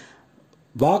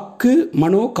 வாக்கு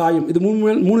மனோ காயம் இது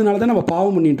 3 நாள் தான் நம்ம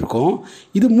பாவம் பண்ணிகிட்டு இருக்கோம்.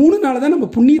 இது 3 நாள் தான் நம்ம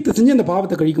புண்ணியத்தை செஞ்சு அந்த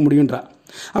பாவத்தை கழிக்க முடியுன்றா.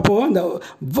 அப்போது அந்த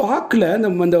வாக்கில்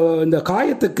இந்த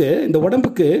காயத்துக்கு, இந்த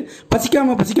உடம்புக்கு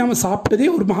பசிக்காமல் சாப்பிட்டதே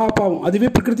ஒரு மகாபாவம். அதுவே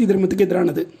பிரகிருதி தர்மத்துக்கு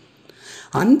எதிரானது.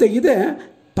 அந்த இதை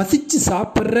பசித்து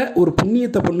சாப்பிட்ற ஒரு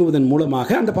புண்ணியத்தை பண்ணுவதன்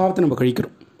மூலமாக அந்த பாவத்தை நம்ம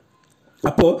கழிக்கிறோம்.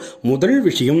 அப்போது முதல்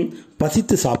விஷயம்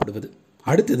பசித்து சாப்பிடுவது.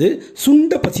 அடுத்தது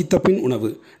சுண்ட பசித்த பின் உணவு.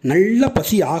 நல்ல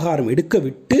பசி ஆகாரம்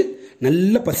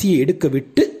நல்ல பசியை எடுக்க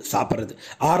விட்டு சாப்பிட்றது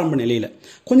ஆரம்ப நிலையில்.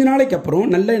 கொஞ்ச நாளைக்கு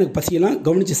அப்புறம் நல்லா எனக்கு பசியெல்லாம்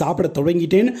கவனித்து சாப்பிட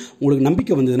தொடங்கிட்டேன்னு உங்களுக்கு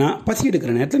நம்பிக்கை வந்ததுன்னா பசி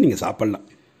எடுக்கிற நேரத்தில் நீங்கள் சாப்பிட்லாம்.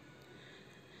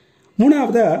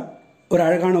 3ஆவதாக ஒரு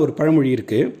அழகான ஒரு பழமொழி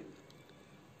இருக்குது.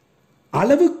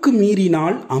 அளவுக்கு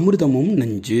மீறினால் அமிர்தமும்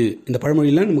நஞ்சு. இந்த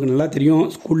பழமொழியெலாம் நமக்கு நல்லா தெரியும்.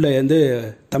 ஸ்கூலில்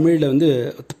தமிழில்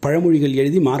பழமொழிகள்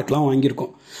எழுதி மார்க்லாம்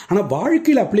வாங்கியிருக்கோம். ஆனால்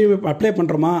வாழ்க்கையில் அப்ளை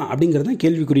பண்ணுறோமா அப்படிங்கிறது தான்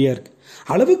கேள்விக்குறியாக இருக்குது.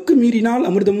 அளவுக்கு மீறினால்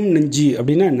அமிர்தமும் நஞ்சு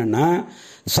அப்படின்னா என்னென்னா,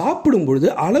 சாப்பிடும் பொழுது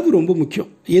அளவு ரொம்ப முக்கியம்.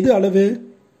 எது அளவு?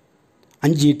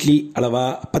 5 இட்லி அளவா,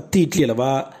 10 இட்லி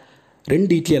அளவா,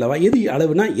 2 இட்லி அளவா? எது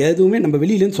அளவுனா எதுவுமே நம்ம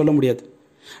வெளியிலேருந்து சொல்ல முடியாது.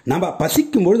 நம்ம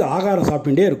பசிக்கும்பொழுது ஆகாரம்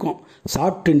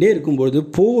சாப்பிட்டுட்டே இருக்கும்பொழுது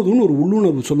போதும்னு ஒரு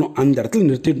உள்ளுணர்வு சொல்லும். அந்த இடத்துல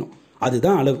நிறுத்திடணும்.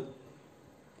 அதுதான் அளவு.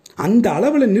 அந்த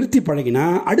அளவில் நிறுத்தி பழகினா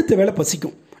அடுத்த வேளை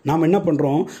பசிக்கும். நாம் என்ன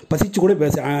பண்ணுறோம், பசிச்சு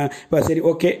கூட சரி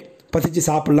ஓகே பசிச்சு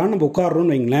சாப்பிட்லான்னு நம்ம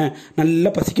உட்காடுறோன்னு வைங்களேன், நல்லா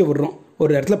பசிக்க விடுறோம்.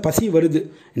 ஒரு இடத்துல பசி வருது,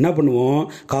 என்ன பண்ணுவோம்,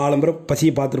 காலம்புற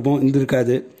பசியை பார்த்துருப்போம்,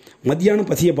 இருந்திருக்காது. மத்தியானம்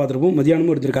பசியை பார்த்துருப்போம்,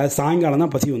 மத்தியானமும் இருந்திருக்காது. சாயங்காலம்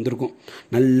தான் பசி வந்திருக்கும்.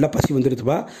 நல்லா பசி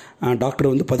வந்துடுதுப்பா,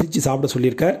 டாக்டர் பசிச்சு சாப்பிட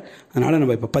சொல்லியிருக்கார், அதனால்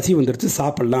நம்ம இப்போ பசி வந்துடுச்சு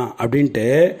சாப்பிட்லாம் அப்படின்ட்டு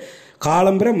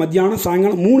காலம்புற மத்தியானம்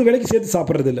சாயங்காலம் 3 வேளைக்கு சேர்த்து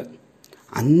சாப்பிட்றதில்ல.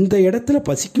 அந்த இடத்துல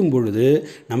பசிக்கும் பொழுது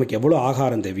நமக்கு எவ்வளோ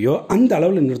ஆகாரம் தேவையோ அந்த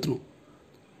அளவில் நிறுத்தணும்.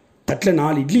 தட்டில்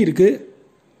 4 இட்லி இருக்குது,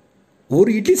 ஒரு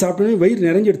இட்லி சாப்பிட்டோன்னே வயிறு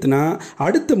நிறைஞ்சிடுத்துனா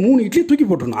அடுத்த 3 இட்லி தூக்கி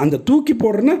போட்டுடணும். அந்த தூக்கி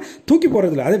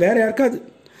போடுறதில்ல, அது வேறு யாருக்காது.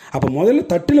 அப்போ முதல்ல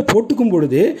தட்டில் போட்டுக்கும்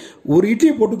பொழுது ஒரு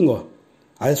இட்லியை போட்டுக்குங்கோ,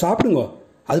 அதை சாப்பிடுங்கோ,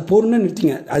 அது போறணுன்னா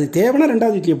நிறுத்திங்க. அது தேவைன்னா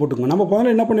 2வது இட்லியை போட்டுக்கோங்க. நம்ம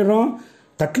முதல்ல என்ன பண்ணிடுறோம்,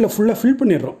 தட்டில் ஃபுல்லாக ஃபில்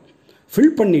பண்ணிடுறோம்.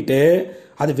 ஃபில் பண்ணிவிட்டு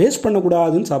அதை வேஸ்ட்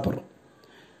பண்ணக்கூடாதுன்னு சாப்பிட்றோம்.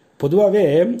 பொதுவாகவே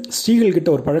ஸ்ரீகள்கிட்ட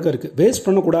ஒரு பழக்கம் இருக்குது, வேஸ்ட்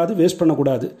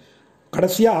பண்ணக்கூடாது.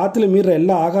 கடைசியாக ஆற்றுல மீறுற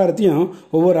எல்லா ஆகாரத்தையும்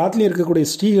ஒவ்வொரு ஆற்றுலையும் இருக்கக்கூடிய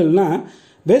ஸ்ரீகள்னால்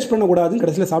வேஸ்ட் பண்ணக்கூடாதுன்னு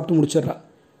கடைசியில் சாப்பிட்டு முடிச்சிடுறா.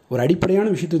 ஒரு அடிப்படையான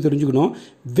விஷயத்தை தெரிஞ்சுக்கணும்,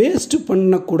 வேஸ்ட்டு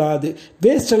பண்ணக்கூடாது.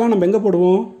 வேஸ்ட்டெல்லாம் நம்ம எங்கே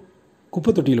போடுவோம்,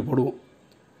 குப்பை தொட்டியில் போடுவோம்.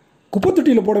 குப்பை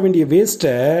தொட்டியில் போட வேண்டிய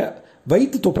வேஸ்ட்டை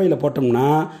வயிற்று தொப்பையில் போட்டோம்னா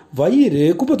வயிறு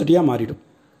குப்பை தொட்டியாக மாறிடும்.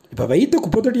 இப்போ வயிற்றை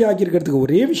குப்பை தொட்டி ஆக்கியிருக்கிறதுக்கு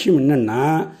ஒரே விஷயம் என்னென்னா,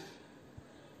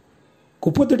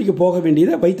 குப்பை தொட்டிக்கு போக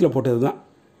வேண்டியதை வயிற்றில் போட்டது தான்.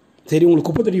 சரி, உங்களுக்கு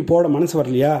குப்பை தொட்டிக்கு போட மனசு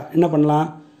வரலையா, என்ன பண்ணலாம்,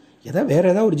 வேறு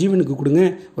ஏதாவது ஒரு ஜீவனுக்கு கொடுங்க,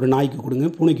 ஒரு நாய்க்கு கொடுங்க,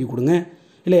 பூனைக்கு கொடுங்க,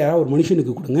 இல்லை யாராவது ஒரு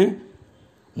மனுஷனுக்கு கொடுங்க.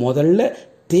 முதல்ல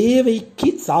தேவைக்கு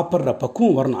சாப்பிட்ற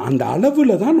பக்குவம் வரணும். அந்த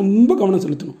அளவில் தான் ரொம்ப கவனம்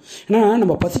செலுத்தணும். ஏன்னா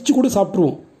நம்ம பசிச்சு கூட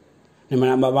சாப்பிட்ருவோம்.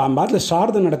 நம்ம பாட்டில்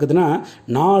சாரதம் நடக்குதுன்னா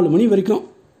 4 மணி வரைக்கும்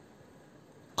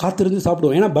காத்திருந்து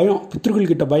சாப்பிடுவோம். ஏன்னா பயம்,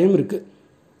 பித்ருக்கள்கிட்ட பயம் இருக்குது.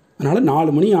 அதனால்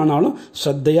 4 மணி ஆனாலும்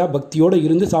ஸ்ரத்தையாக பக்தியோடு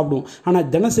இருந்து சாப்பிடுவோம். ஆனால்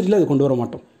தினசரியில் அதை கொண்டு வர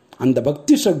மாட்டோம். அந்த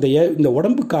பக்தி ஸ்ரத்தையை இந்த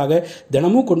உடம்புக்காக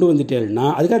தினமும் கொண்டு வந்துட்டேன்னா,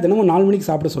 அதுக்காக தினமும் 4 மணிக்கு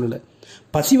சாப்பிட சொல்லலை.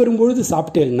 பசி வரும்பொழுது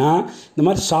சாப்பிட்டேன்னா, இந்த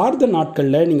மாதிரி சார்ந்த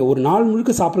நாட்களில் நீங்கள் ஒரு நாள்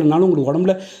முழுக்க சாப்பிட்லனாலும் உங்களுக்கு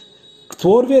உடம்புல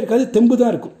சோர்வே இருக்காது, தெம்பு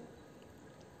தான் இருக்கும்.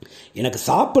 எனக்கு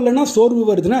சாப்பிட்லன்னா சோர்வு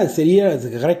வருதுன்னா அது சரியாக,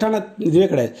 அது கரெக்டான இதுவே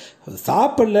கிடையாது.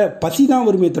 சாப்பிடல, பசி தான்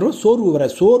வருமே தவிர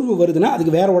சோர்வு வருதுன்னா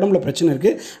அதுக்கு வேறு உடம்புல பிரச்சனை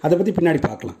இருக்குது. அதை பற்றி பின்னாடி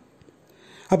பார்க்கலாம்.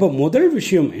 அப்போ முதல்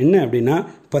விஷயம் என்ன அப்படின்னா,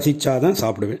 பசிச்சாதான்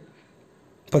சாப்பிடுவேன்,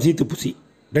 பசித்து புசி.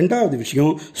 2வது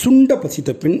விஷயம், சுண்ட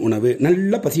பசித்த பின் உணவு,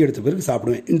 நல்லா பசி எடுத்த பிறகு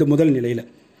சாப்பிடுவேன், இந்த முதல் நிலையில்.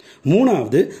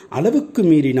 3வது, அளவுக்கு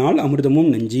மீறினால் அமிர்தமும்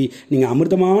நஞ்சு. நீங்கள்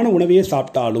அமிர்தமான உணவையே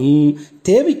சாப்பிட்டாலும்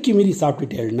தேவைக்கு மீறி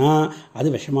சாப்பிட்டுட்டேன்னா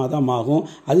அது விஷமாக தான் ஆகும்,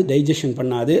 அது டைஜஷன்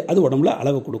பண்ணாது, அது உடம்புல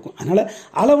அளவு கொடுக்கும். அதனால்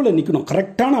அளவில் நிற்கணும்,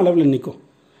 கரெக்டான அளவில் நிற்கும்.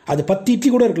 அது 10 இட்லி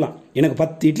கூட இருக்கலாம். எனக்கு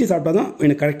 10 இட்லி சாப்பிட்டா தான்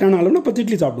எனக்கு கரெக்டான அளவுனா 10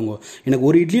 இட்லி சாப்பிடுங்க. எனக்கு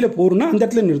ஒரு இட்லியில் போகணுன்னா அந்த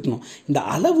இடத்துல நிறுத்தணும். இந்த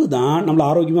அளவு தான் நம்மளை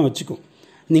ஆரோக்கியமாக வச்சுக்கும்.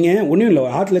 நீங்கள் ஒன்றும் இல்லை,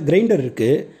 ஆற்றுல கிரைண்டர்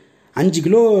இருக்குது, 5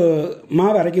 கிலோ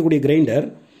மாவு அரைக்கக்கூடிய கிரைண்டர்,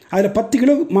 அதில் 10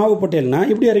 கிலோ மாவு போட்டேன்னா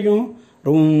எப்படி அரையும்,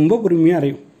 ரொம்ப பொறுமையாக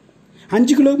அரையும்.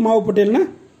 5 கிலோ மாவு போட்டேன்னா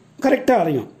கரெக்டாக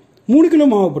அரையும். 3 கிலோ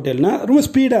மாவு போட்டேன்னா ரொம்ப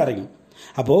ஸ்பீடாக அரையும்.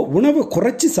 அப்போது உணவை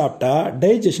குறைச்சி சாப்பிட்டா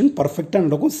டைஜஷன் பர்ஃபெக்டாக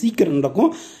நடக்கும், சீக்கிரம்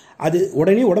நடக்கும். அது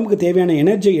உடனே உடம்புக்கு தேவையான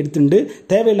எனர்ஜியை எடுத்துட்டு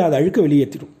தேவையில்லாத அழுக்க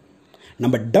வெளியேற்றிடும்.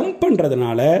 நம்ம டம்ப்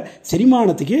பண்ணுறதுனால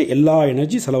செரிமானத்துக்கே எல்லா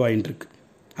எனர்ஜி செலவாயின்னு இருக்கு.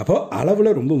 அப்போது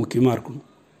அளவில் ரொம்ப முக்கியமாக இருக்கணும்.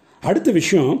 அடுத்த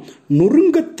விஷயம்,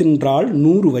 நொறுங்க தின்றால்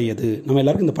 100 வயது. நம்ம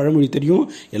எல்லாருக்கும் இந்த பழமொழி தெரியும்,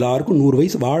 எல்லாருக்கும் 100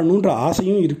 வயசு வாழணுன்ற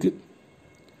ஆசையும் இருக்குது.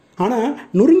 ஆனால்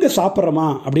நொறுங்க சாப்பிட்றோமா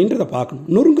அப்படின்றத பார்க்கணும்.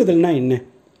 நொறுங்குதல்னா என்ன?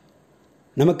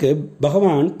 நமக்கு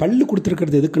பகவான் பல்லு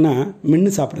கொடுத்துருக்கிறது எதுக்குன்னா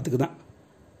மென்று சாப்பிட்றதுக்கு தான்.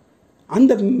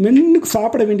 அந்த மென்னுக்கு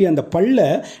சாப்பிட வேண்டிய அந்த பல்லை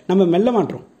நம்ம மெல்ல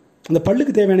மாட்டோம், அந்த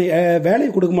பல்லுக்கு தேவையான வேலையை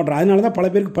கொடுக்க மாட்டோம். அதனால தான் பல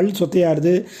பேருக்கு பல்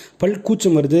சொத்தையாருது, பல்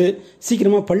கூச்சம் வருது,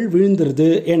 சீக்கிரமாக பல் விழுந்துருது.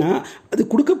 ஏன்னா அது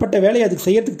கொடுக்கப்பட்ட வேலையை, அதுக்கு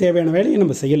செய்யறதுக்கு தேவையான வேலையை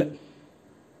நம்ம செய்யலை.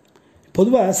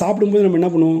 பொதுவாக சாப்பிடும்போது நம்ம என்ன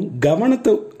பண்ணுவோம்,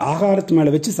 கவனத்தை ஆகாரத்து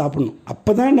மேலே வச்சு சாப்பிடணும்.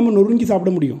 அப்போ தான் நம்ம நொறுங்கி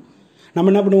சாப்பிட முடியும். நம்ம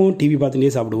என்ன பண்ணுவோம், டிவி பார்த்துட்டே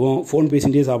சாப்பிடுவோம், ஃபோன்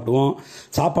பேசிகிட்டே சாப்பிடுவோம்,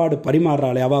 சாப்பாடு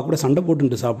பரிமாறுறாளே அவள் கூட சண்டை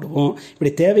போட்டுட்டு சாப்பிடுவோம்.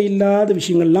 இப்படி தேவையில்லாத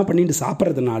விஷயங்கள்லாம் பண்ணிட்டு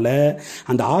சாப்பிட்றதுனால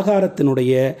அந்த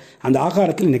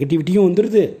ஆகாரத்தில் நெகட்டிவிட்டியும்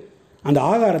வந்துடுது. அந்த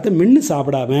ஆகாரத்தை மென்று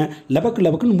சாப்பிடாமல்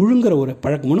லபக்குன்னு முழுங்குற ஒரு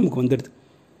பழக்கமும் நமக்கு வந்துடுது.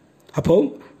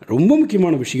 அப்போது ரொம்ப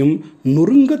முக்கியமான விஷயம்,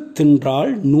 நொறுங்க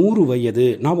தின்றால் 100 வயது.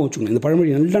 ஞாபகம் வச்சுக்கணும், இந்த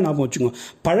பழமொழி நல்லா ஞாபகம் வச்சுக்கோங்க.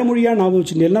 பழமொழியாக ஞாபகம்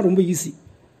வச்சுட்டேன்னா ரொம்ப ஈஸி.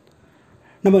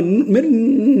 நம்ம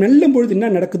மெல்லும் பொழுது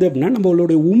என்ன நடக்குது அப்படின்னா,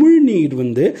 நம்மளுடைய உமிழ்நீர்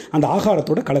அந்த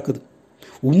ஆகாரத்தோடு கலக்குது.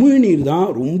 உமிழ்நீர் தான்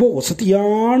ரொம்ப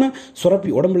வசதியான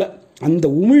சுரப்பி உடம்புல. அந்த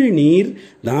உமிழ்நீர்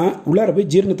தான் உள்ளார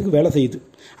போய் ஜீரணத்துக்கு வேலை செய்யுது.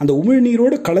 அந்த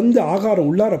உமிழ்நீரோடு கலந்து ஆகாரம்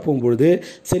உள்ளார போகும்பொழுது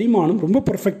செரிமானம் ரொம்ப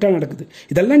பர்ஃபெக்டாக நடக்குது.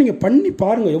 இதெல்லாம் நீங்கள் பண்ணி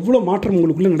பாருங்கள், எவ்வளோ மாற்றம்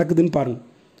உங்களுக்குள்ளே நடக்குதுன்னு பாருங்கள்.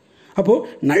 அப்போது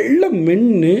நல்ல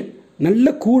மென்று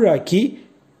நல்ல கூழாக்கி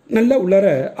நல்ல உள்ளார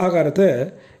ஆகாரத்தை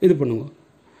இது பண்ணுங்க.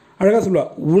 அழகாக சொல்லுவா,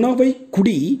 உணவை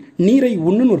குடி நீரை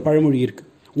உண்ணுன்னு ஒரு பழமொழி இருக்குது.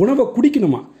 உணவை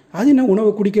குடிக்கணுமா? அது என்ன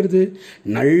உணவை குடிக்கிறது?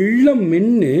 நல்ல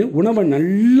மென்று உணவை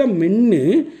நல்ல மென்று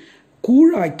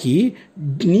கூழாக்கி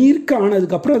நீர்க்கு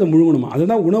ஆனதுக்கப்புறம் அதை முழுங்கணுமா?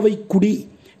 அதுதான் உணவை குடி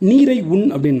நீரை உண்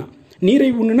அப்படின்னா. நீரை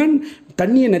உண்ணுன்னா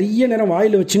தண்ணியை நிறைய நேரம்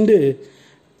வாயில் வச்சுட்டு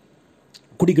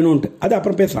குடிக்கணும்ன்ட்டு, அது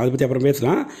அப்புறம் பேசலாம், அதை பற்றி அப்புறம்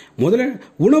பேசலாம். முதல்ல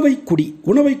உணவை குடி.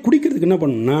 உணவை குடிக்கிறதுக்கு என்ன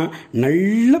பண்ணணும்னா,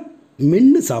 நல்ல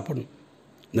மென்று சாப்பிடணும்.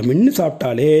 இந்த மென்று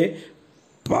சாப்பிட்டாலே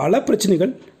பல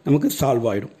பிரச்சனைகள் நமக்கு சால்வ்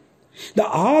ஆகிடும். இந்த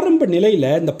ஆரம்ப நிலையில்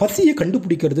இந்த பசியை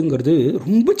கண்டுபிடிக்கிறதுங்கிறது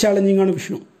ரொம்ப சேலஞ்சிங்கான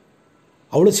விஷயம்.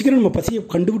 அவ்வளோ சீக்கிரம் நம்ம பசியை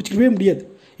கண்டுபிடிச்சிக்கவே முடியாது.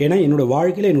 ஏன்னா என்னோடய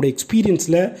வாழ்க்கையில், என்னோடய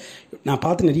எக்ஸ்பீரியன்ஸில் நான்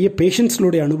பார்த்த நிறைய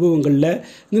பேஷண்ட்ஸ்களுடைய அனுபவங்களில்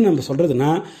இது நம்ம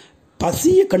சொல்கிறதுனா,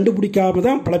 பசியை கண்டுபிடிக்காம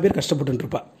தான் பல பேர்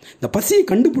கஷ்டப்பட்டுருப்பா. இந்த பசியை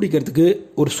கண்டுபிடிக்கிறதுக்கு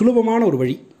ஒரு சுலபமான ஒரு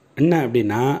வழி என்ன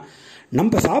அப்படின்னா,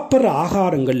 நம்ம சாப்பிட்ற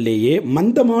ஆகாரங்கள்லேயே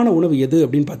மந்தமான உணவு எது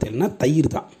அப்படின்னு பார்த்தீங்கன்னா தயிர்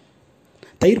தான்.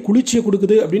 தயிர் குளிர்ச்சியை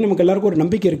கொடுக்குது அப்படின்னு நமக்கு எல்லாருக்கும் ஒரு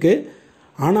நம்பிக்கை இருக்குது.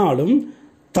 ஆனாலும்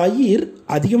தயிர்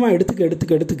அதிகமாக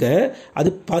எடுத்துக்க அது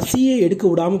பசியை எடுக்க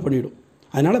விடாமல் பண்ணிவிடும்.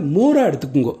 அதனால் மோராக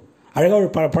எடுத்துக்குங்கோ. அழகாக ஒரு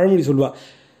பழமொழி சொல்லுவாள்,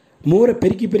 மோரை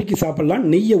பெருக்கி சாப்பிட்லாம்,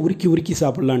 நெய்யை உருக்கி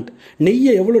சாப்பிட்லான்ட்டு.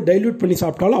 நெய்யை எவ்வளோ டைல்யூட் பண்ணி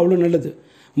சாப்பிட்டாலும் அவ்வளோ நல்லது.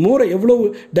 மோரை எவ்வளோ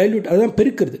டைல்யூட், அதுதான்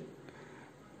பெருக்கிறது,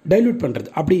 டைல்யூட் பண்ணுறது.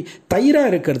 அப்படி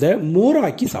தயிராக இருக்கிறத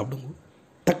மோராக்கி சாப்பிடுங்க.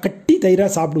 கட்டி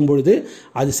தயிராக சாப்பிடும்பொழுது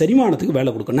அது செரிமானத்துக்கு வேலை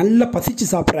கொடுக்கும். நல்லா பசித்து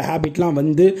சாப்பிட்ற ஹேபிட்லாம்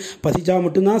பசிச்சா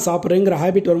மட்டும்தான் சாப்பிட்றேங்கிற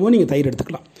ஹேபிட் வரும்போது நீங்கள் தயிர்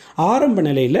எடுத்துக்கலாம். ஆரம்ப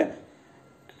நிலையில்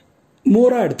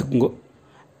மோராக எடுத்துக்கோங்க.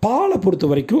 பாலை பொறுத்த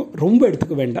வரைக்கும் ரொம்ப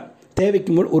எடுத்துக்க வேண்டாம்.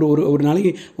 தேவைக்கும் போது ஒரு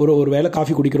நாளைக்கு ஒரு வேளை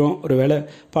காஃபி குடிக்கிறோம், ஒரு வேளை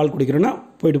பால் குடிக்கிறோன்னா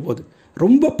போயிட்டு போகுது.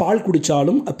 ரொம்ப பால்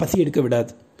குடித்தாலும் அது பசி எடுக்க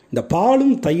விடாது. இந்த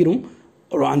பாலும் தயிரும்,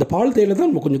 அந்த பால் தயிரில் தான்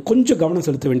நம்ம கொஞ்சம் கவனம்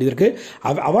செலுத்த வேண்டியது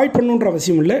இருக்குது. அவாய்ட் பண்ணணுன்ற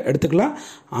அவசியம் இல்லை, எடுத்துக்கலாம்.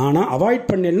 ஆனால் அவாய்ட்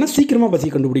பண்ணலைன்னா சீக்கிரமாக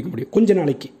பசியை கண்டுபிடிக்க முடியும். கொஞ்ச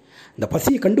நாளைக்கு இந்த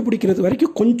பசியை கண்டுபிடிக்கிறது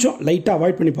வரைக்கும் கொஞ்சம் லைட்டாக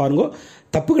அவாய்ட் பண்ணி பாருங்க.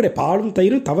 தப்பு கிடையாது, பாலும்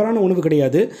தயிரும் தவறான உணவு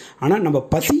கிடையாது. ஆனால் நம்ம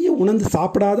பசியை உணர்ந்து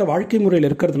சாப்பிடாத வாழ்க்கை முறையில்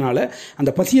இருக்கிறதுனால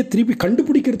அந்த பசியை திருப்பி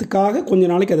கண்டுபிடிக்கிறதுக்காக கொஞ்ச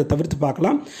நாளைக்கு அதை தவிர்த்து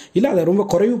பார்க்கலாம். இல்லை அதை ரொம்ப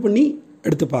குறைவு பண்ணி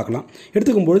எடுத்து பார்க்கலாம்.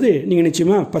 எடுத்துக்கும் பொழுது நீங்கள்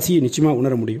நிச்சயமாக பசியை நிச்சயமாக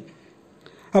உணர முடியும்.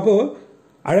 அப்போது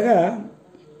அழகாக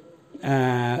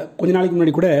கொஞ்ச நாளைக்கு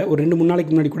முன்னாடி கூட, ஒரு 2-3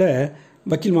 நாளைக்கு முன்னாடி கூட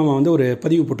வக்கீல் மாமா ஒரு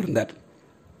பதிவு போட்டிருந்தார்.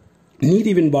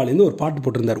 நீதி வெண்பாலேருந்து ஒரு பாட்டு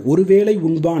போட்டிருந்தார். 1 வேளை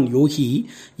உண்பான் யோகி,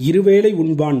 2 வேளை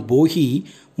உண்பான் போகி,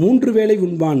 3 வேளை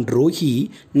உண்பான் ரோகி,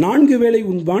 4 வேளை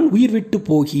உண்பான் உயிர் விட்டு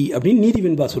போகி அப்படின்னு நீதி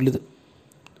வெண்பா சொல்லுது.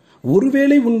 1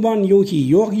 வேளை உண்பான் யோகி,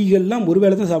 யோகிகள்லாம் 1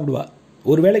 வேளை தான் சாப்பிடுவா.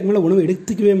 1 வேளைக்கு மேலே உணவு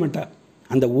எடுத்துக்கவே மாட்டா.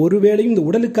 அந்த 1 வேளையும் இந்த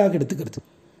உடலுக்காக எடுத்துக்கிறது.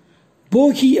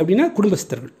 போகி அப்படின்னா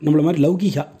குடும்பஸ்தர்கள், நம்மள மாதிரி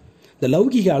லௌகிகா. இந்த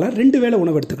லௌகிகால 2 வேளை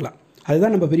உணவு எடுத்துக்கலாம்.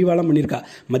 அதுதான் நம்ம பெரியவாலாம் பண்ணியிருக்கா.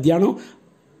 மத்தியானம்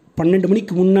 12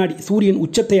 மணிக்கு முன்னாடி, சூரியன்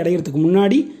உச்சத்தை அடைகிறதுக்கு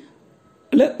முன்னாடி,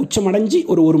 இல்லை உச்சம் அடைஞ்சி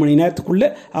ஒரு மணி நேரத்துக்குள்ளே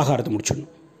ஆகாரத்தை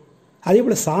முடிச்சிடணும். அதே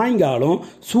போல் சாயங்காலம்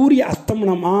சூரிய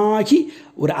அஸ்தமனமாகி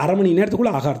ஒரு அரை மணி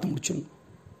நேரத்துக்குள்ளே ஆகாரத்தை முடிச்சிடணும்.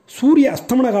 சூரிய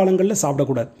அஸ்தமன காலங்களில்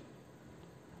சாப்பிடக்கூடாது.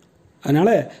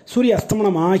 அதனால் சூரிய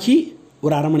அஸ்தமனமாகி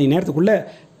ஒரு அரை மணி நேரத்துக்குள்ளே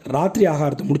ராத்திரி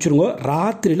ஆகாரத்தை முடிச்சுருங்க.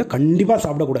 ராத்திரியில் கண்டிப்பாக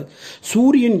சாப்பிடக்கூடாது.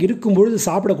 சூரியன் இருக்கும் பொழுது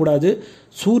சாப்பிடக்கூடாது.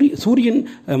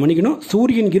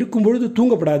 சூரியன் இருக்கும் பொழுது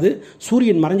தூங்கப்படாது.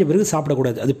 சூரியன் மறைஞ்ச பிறகு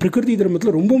சாப்பிடக்கூடாது. அது பிரகிருதி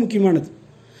தர்மத்தில் ரொம்ப முக்கியமானது.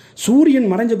 சூரியன்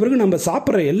மறைஞ்ச பிறகு நம்ம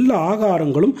சாப்பிட்ற எல்லா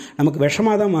ஆகாரங்களும் நமக்கு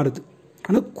விஷமாக தான் மாறுது.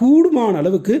 ஆனால் கூடுமான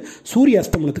அளவுக்கு சூரிய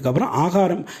அஸ்தமனத்துக்கு அப்புறம்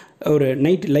ஆகாரம் ஒரு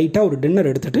நைட்டு லைட்டாக ஒரு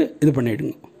டின்னர் எடுத்துகிட்டு இது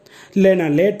பண்ணிவிடுங்க. இல்லை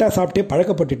நான் லேட்டாக சாப்பிட்டே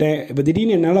பழக்கப்பட்டுட்டேன், இப்போ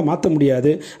திடீர்னு என்னால் மாற்ற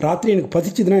முடியாது, ராத்திரி எனக்கு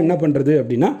பசிச்சுதுன்னா என்ன பண்ணுறது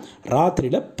அப்படின்னா,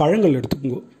 ராத்திரியில் பழங்கள்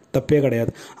எடுத்துக்கோங்க, தப்பே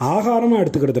கிடையாது. ஆகாரமாக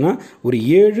எடுத்துக்கிறதுனா ஒரு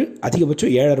 7,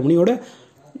 அதிகபட்சம் 7:30 மணியோட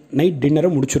நைட்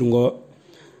டின்னரை முடிச்சுருங்கோ.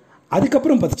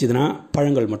 அதுக்கப்புறம் பசிச்சுதுன்னா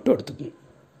பழங்கள் மட்டும் எடுத்துக்கோங்க.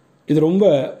 இது ரொம்ப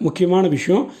முக்கியமான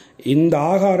விஷயம். இந்த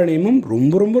ஆகார நியமம்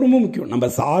ரொம்ப ரொம்ப ரொம்ப முக்கியம். நம்ம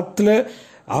சாத்தில்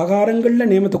ஆகாரங்களில்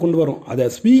நியமத்தை கொண்டு வரோம், அதை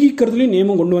ஸ்வீகிக்கிறதுலையும்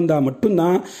நியமம் கொண்டு வந்தால்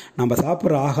மட்டும்தான் நம்ம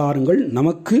சாப்பிட்ற ஆகாரங்கள்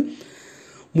நமக்கு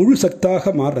முழு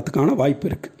சத்தாக மாறுறதுக்கான வாய்ப்பு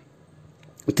இருக்குது.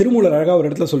 திருமூலர் அழகாக ஒரு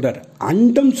இடத்துல சொல்கிறார்,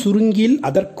 அண்டம் சுருங்கில்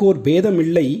அதற்கோர்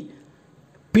பேதமில்லை,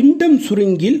 பிண்டம்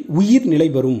சுருங்கில் உயிர் நிலை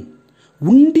வரும்,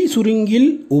 உண்டி சுருங்கில்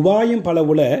உபாயம் பல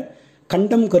உல,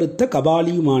 கண்டம் கருத்த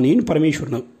கபாலிமானின்னு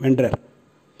பரமேஸ்வரன் வென்றார்.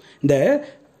 இந்த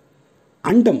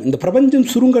அண்டம், இந்த பிரபஞ்சம்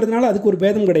சுருங்கிறதுனால அதுக்கு ஒரு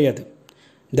பேதம் கிடையாது.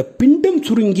 இந்த பிண்டம்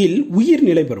சுருங்கில் உயிர்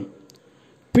நிலை பெறும்.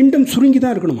 பிண்டம் சுருங்கி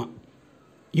தான் இருக்கணுமா.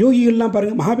 யோகிகள்லாம்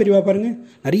பாருங்கள், மகாபெரிவா பாருங்கள்,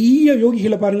 நிறைய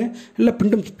யோகிகளை பாருங்கள், எல்லாம்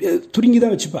பிண்டம் சுருங்கி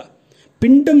தான் வச்சுப்பா.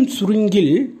 பிண்டம்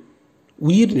சுருங்கில்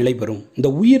உயிர் நிலை பெறும். இந்த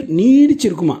உயிர் நீடிச்சு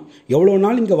இருக்குமா. எவ்வளோ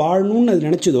நாள் இங்கே வாழணும்னு அது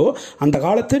நினச்சதோ அந்த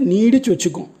காலத்தை நீடிச்சு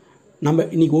வச்சுக்கும். நம்ம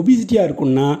இன்றைக்கி ஒபிசிட்டியாக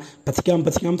இருக்குன்னா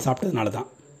பசிக்காமல் சாப்பிட்டதுனால தான்.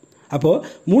 அப்போது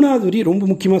 3வது வரி ரொம்ப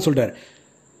முக்கியமாக சொல்கிறார்.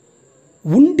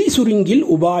 உண்டி சுருங்கில்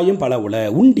உபாயம் பல உல.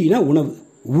 உண்டினா உணவு.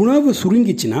 உணவு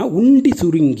சுருங்கிச்சுன்னா உண்டி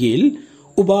சுருங்கில்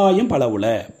உபாயம் பல உல.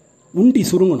 உண்டி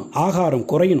சுருங்கணும், ஆகாரம்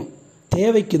குறையணும்.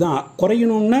 தேவைக்கு தான்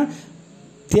குறையணும்னா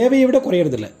தேவையை விட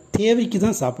குறையிறதில்ல, தேவைக்கு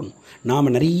தான் சாப்பிடணும்.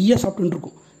 நாம் நிறைய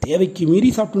சாப்பிட்டுருக்கோம், தேவைக்கு மீறி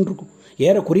சாப்பிட்டுருக்கோம்.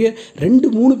 ஏறக்குறைய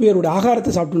 2-3 பேரோட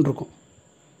ஆகாரத்தை சாப்பிட்டுருக்கோம்.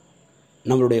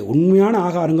 நம்மளுடைய உண்மையான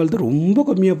ஆகாரங்கள் தான் ரொம்ப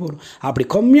கம்மியாக போகும். அப்படி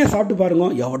கம்மியாக சாப்பிட்டு பாருங்க,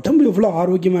 உடம்பு எவ்வளோ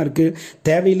ஆரோக்கியமாக இருக்குது.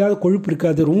 தேவையில்லாத கொழுப்பு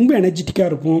இருக்காது, ரொம்ப எனர்ஜெட்டிக்காக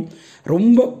இருப்போம்,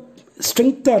 ரொம்ப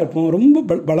ஸ்ட்ரென்த்தாக இருப்போம், ரொம்ப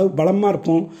பலமாக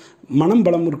இருப்போம், மனம்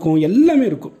பலம் இருக்கும், எல்லாமே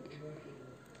இருக்கும்.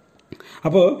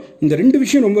 அப்போது இந்த 2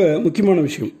 விஷயம் ரொம்ப முக்கியமான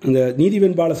விஷயம். அந்த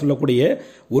நீதிவெண்பால சொல்லக்கூடிய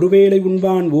ஒருவேளை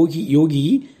உண்பான் யோகி,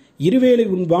 இருவேளை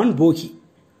உண்பான் போகி.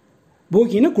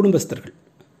 போகினா குடும்பஸ்தர்கள்,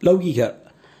 லௌகிக.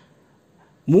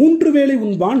 3 வேளை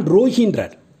உண்பான்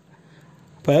ரோகின்றார்.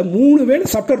 இப்போ 3 வேளை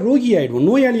சாப்பிட்டா ரோகி ஆகிடுவோம்,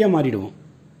 நோயாளியாக மாறிடுவோம்.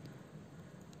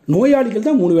 நோயாளிகள்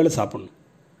தான் 3 வேளை சாப்பிடணும்.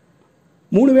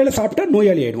 3 வேளை சாப்பிட்டா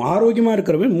நோயாளி ஆகிடுவோம். ஆரோக்கியமாக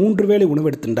இருக்கிறவன் 3 வேளை உணவு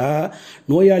எடுத்துட்டா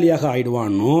நோயாளியாக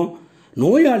ஆகிடுவானோ.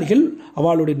 நோயாளிகள்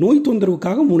அவளுடைய நோய்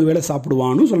தொந்தரவுக்காக 3 வேளை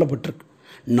சாப்பிடுவான்னு சொல்லப்பட்டிருக்கு.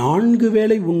 4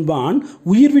 வேளை உண்பான்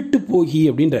உயிர் விட்டு போகி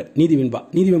அப்படின்ற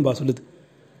நீதிவெண்பா சொல்லுது.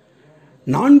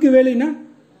 4 வேளைனா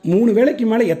 3 வேளைக்கு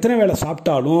மேலே எத்தனை வேளை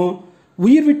சாப்பிட்டாலும்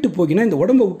உயிர் விட்டு போகினா இந்த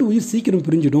உடம்பை விட்டு உயிர் சீக்கிரம்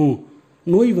பிரிஞ்சிடும்.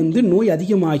 நோய்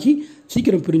அதிகமாகி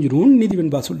சீக்கிரம் பிரிஞ்சிடும்னு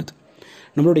நீதிவெண்பா சொல்லுது.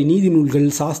 நம்மளுடைய நீதி நூல்கள்,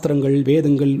 சாஸ்திரங்கள்,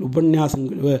 வேதங்கள்,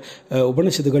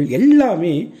 உபநிஷதுகள்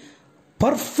எல்லாமே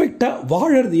பர்ஃபெக்டாக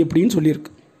வாழறது எப்படின்னு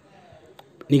சொல்லியிருக்கு.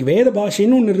 இன்றைக்கி வேத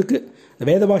பாஷைன்னு ஒன்று இருக்குது. இந்த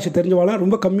வேத பாஷை தெரிஞ்சவாலாம்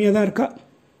ரொம்ப கம்மியாக தான் இருக்கா.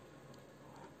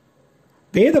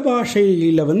 வேத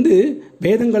பாஷையில்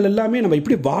வேதங்கள் எல்லாமே நம்ம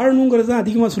எப்படி வாழணுங்கிறது தான்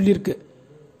அதிகமாக சொல்லியிருக்கு.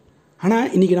 ஆனால்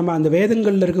இன்றைக்கி நம்ம அந்த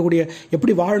வேதங்களில் இருக்கக்கூடிய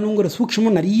எப்படி வாழணுங்கிற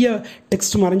சூக்ஷ்மம் நிறைய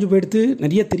டெக்ஸ்ட் மறைஞ்சு போயிடுது,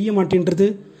 நிறைய தெரிய மாட்டேன்றது.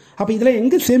 அப்போ இதெல்லாம்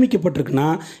எங்கே சேமிக்கப்பட்டிருக்குன்னா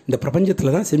இந்த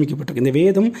பிரபஞ்சத்தில் தான் சேமிக்கப்பட்டிருக்கு. இந்த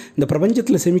வேதம் இந்த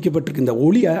பிரபஞ்சத்தில் சேமிக்கப்பட்டிருக்கு. இந்த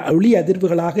ஒளி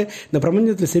அதிர்வுகளாக இந்த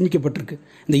பிரபஞ்சத்தில் சேமிக்கப்பட்டிருக்கு,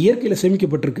 இந்த இயற்கையில்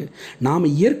சேமிக்கப்பட்டிருக்கு. நாம்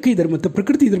இயற்கை தர்மத்தை,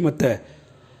 பிரகிருதி தர்மத்தை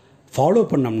ஃபாலோ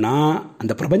பண்ணோம்னா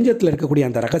அந்த பிரபஞ்சத்தில் இருக்கக்கூடிய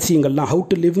அந்த ரகசியங்கள்லாம், ஹவு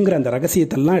டு லிவ்ங்கிற அந்த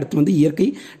ரகசியத்தெல்லாம் எடுத்து இயற்கை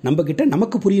நம்மக்கிட்ட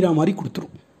நமக்கு புரிகிற மாதிரி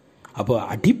கொடுத்துரும். அப்போ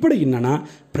அடிப்படை என்னென்னா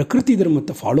பிரகிருதி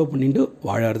தர்மத்தை ஃபாலோ பண்ணிட்டு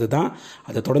வாழறது தான்.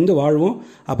 அதை தொடர்ந்து வாழ்வோம்.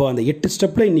 அப்போ அந்த 8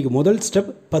 ஸ்டெப்பில் இன்றைக்கி முதல்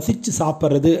ஸ்டெப் பசிச்சு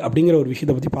சாப்பிட்றது அப்படிங்கிற ஒரு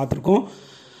விஷயத்தை பற்றி பார்த்துருக்கோம்.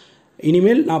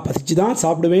 இனிமேல் நான் பசிச்சு தான்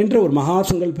சாப்பிடுவேன்ற ஒரு மகா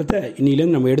சங்கல்பத்தை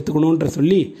இன்னிலேருந்து நம்ம எடுத்துக்கணுன்ற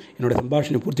சொல்லி என்னோடய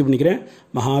சம்பாஷணை பூர்த்தி பண்ணிக்கிறேன்.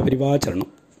 மகாபரிவா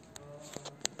சரணம்.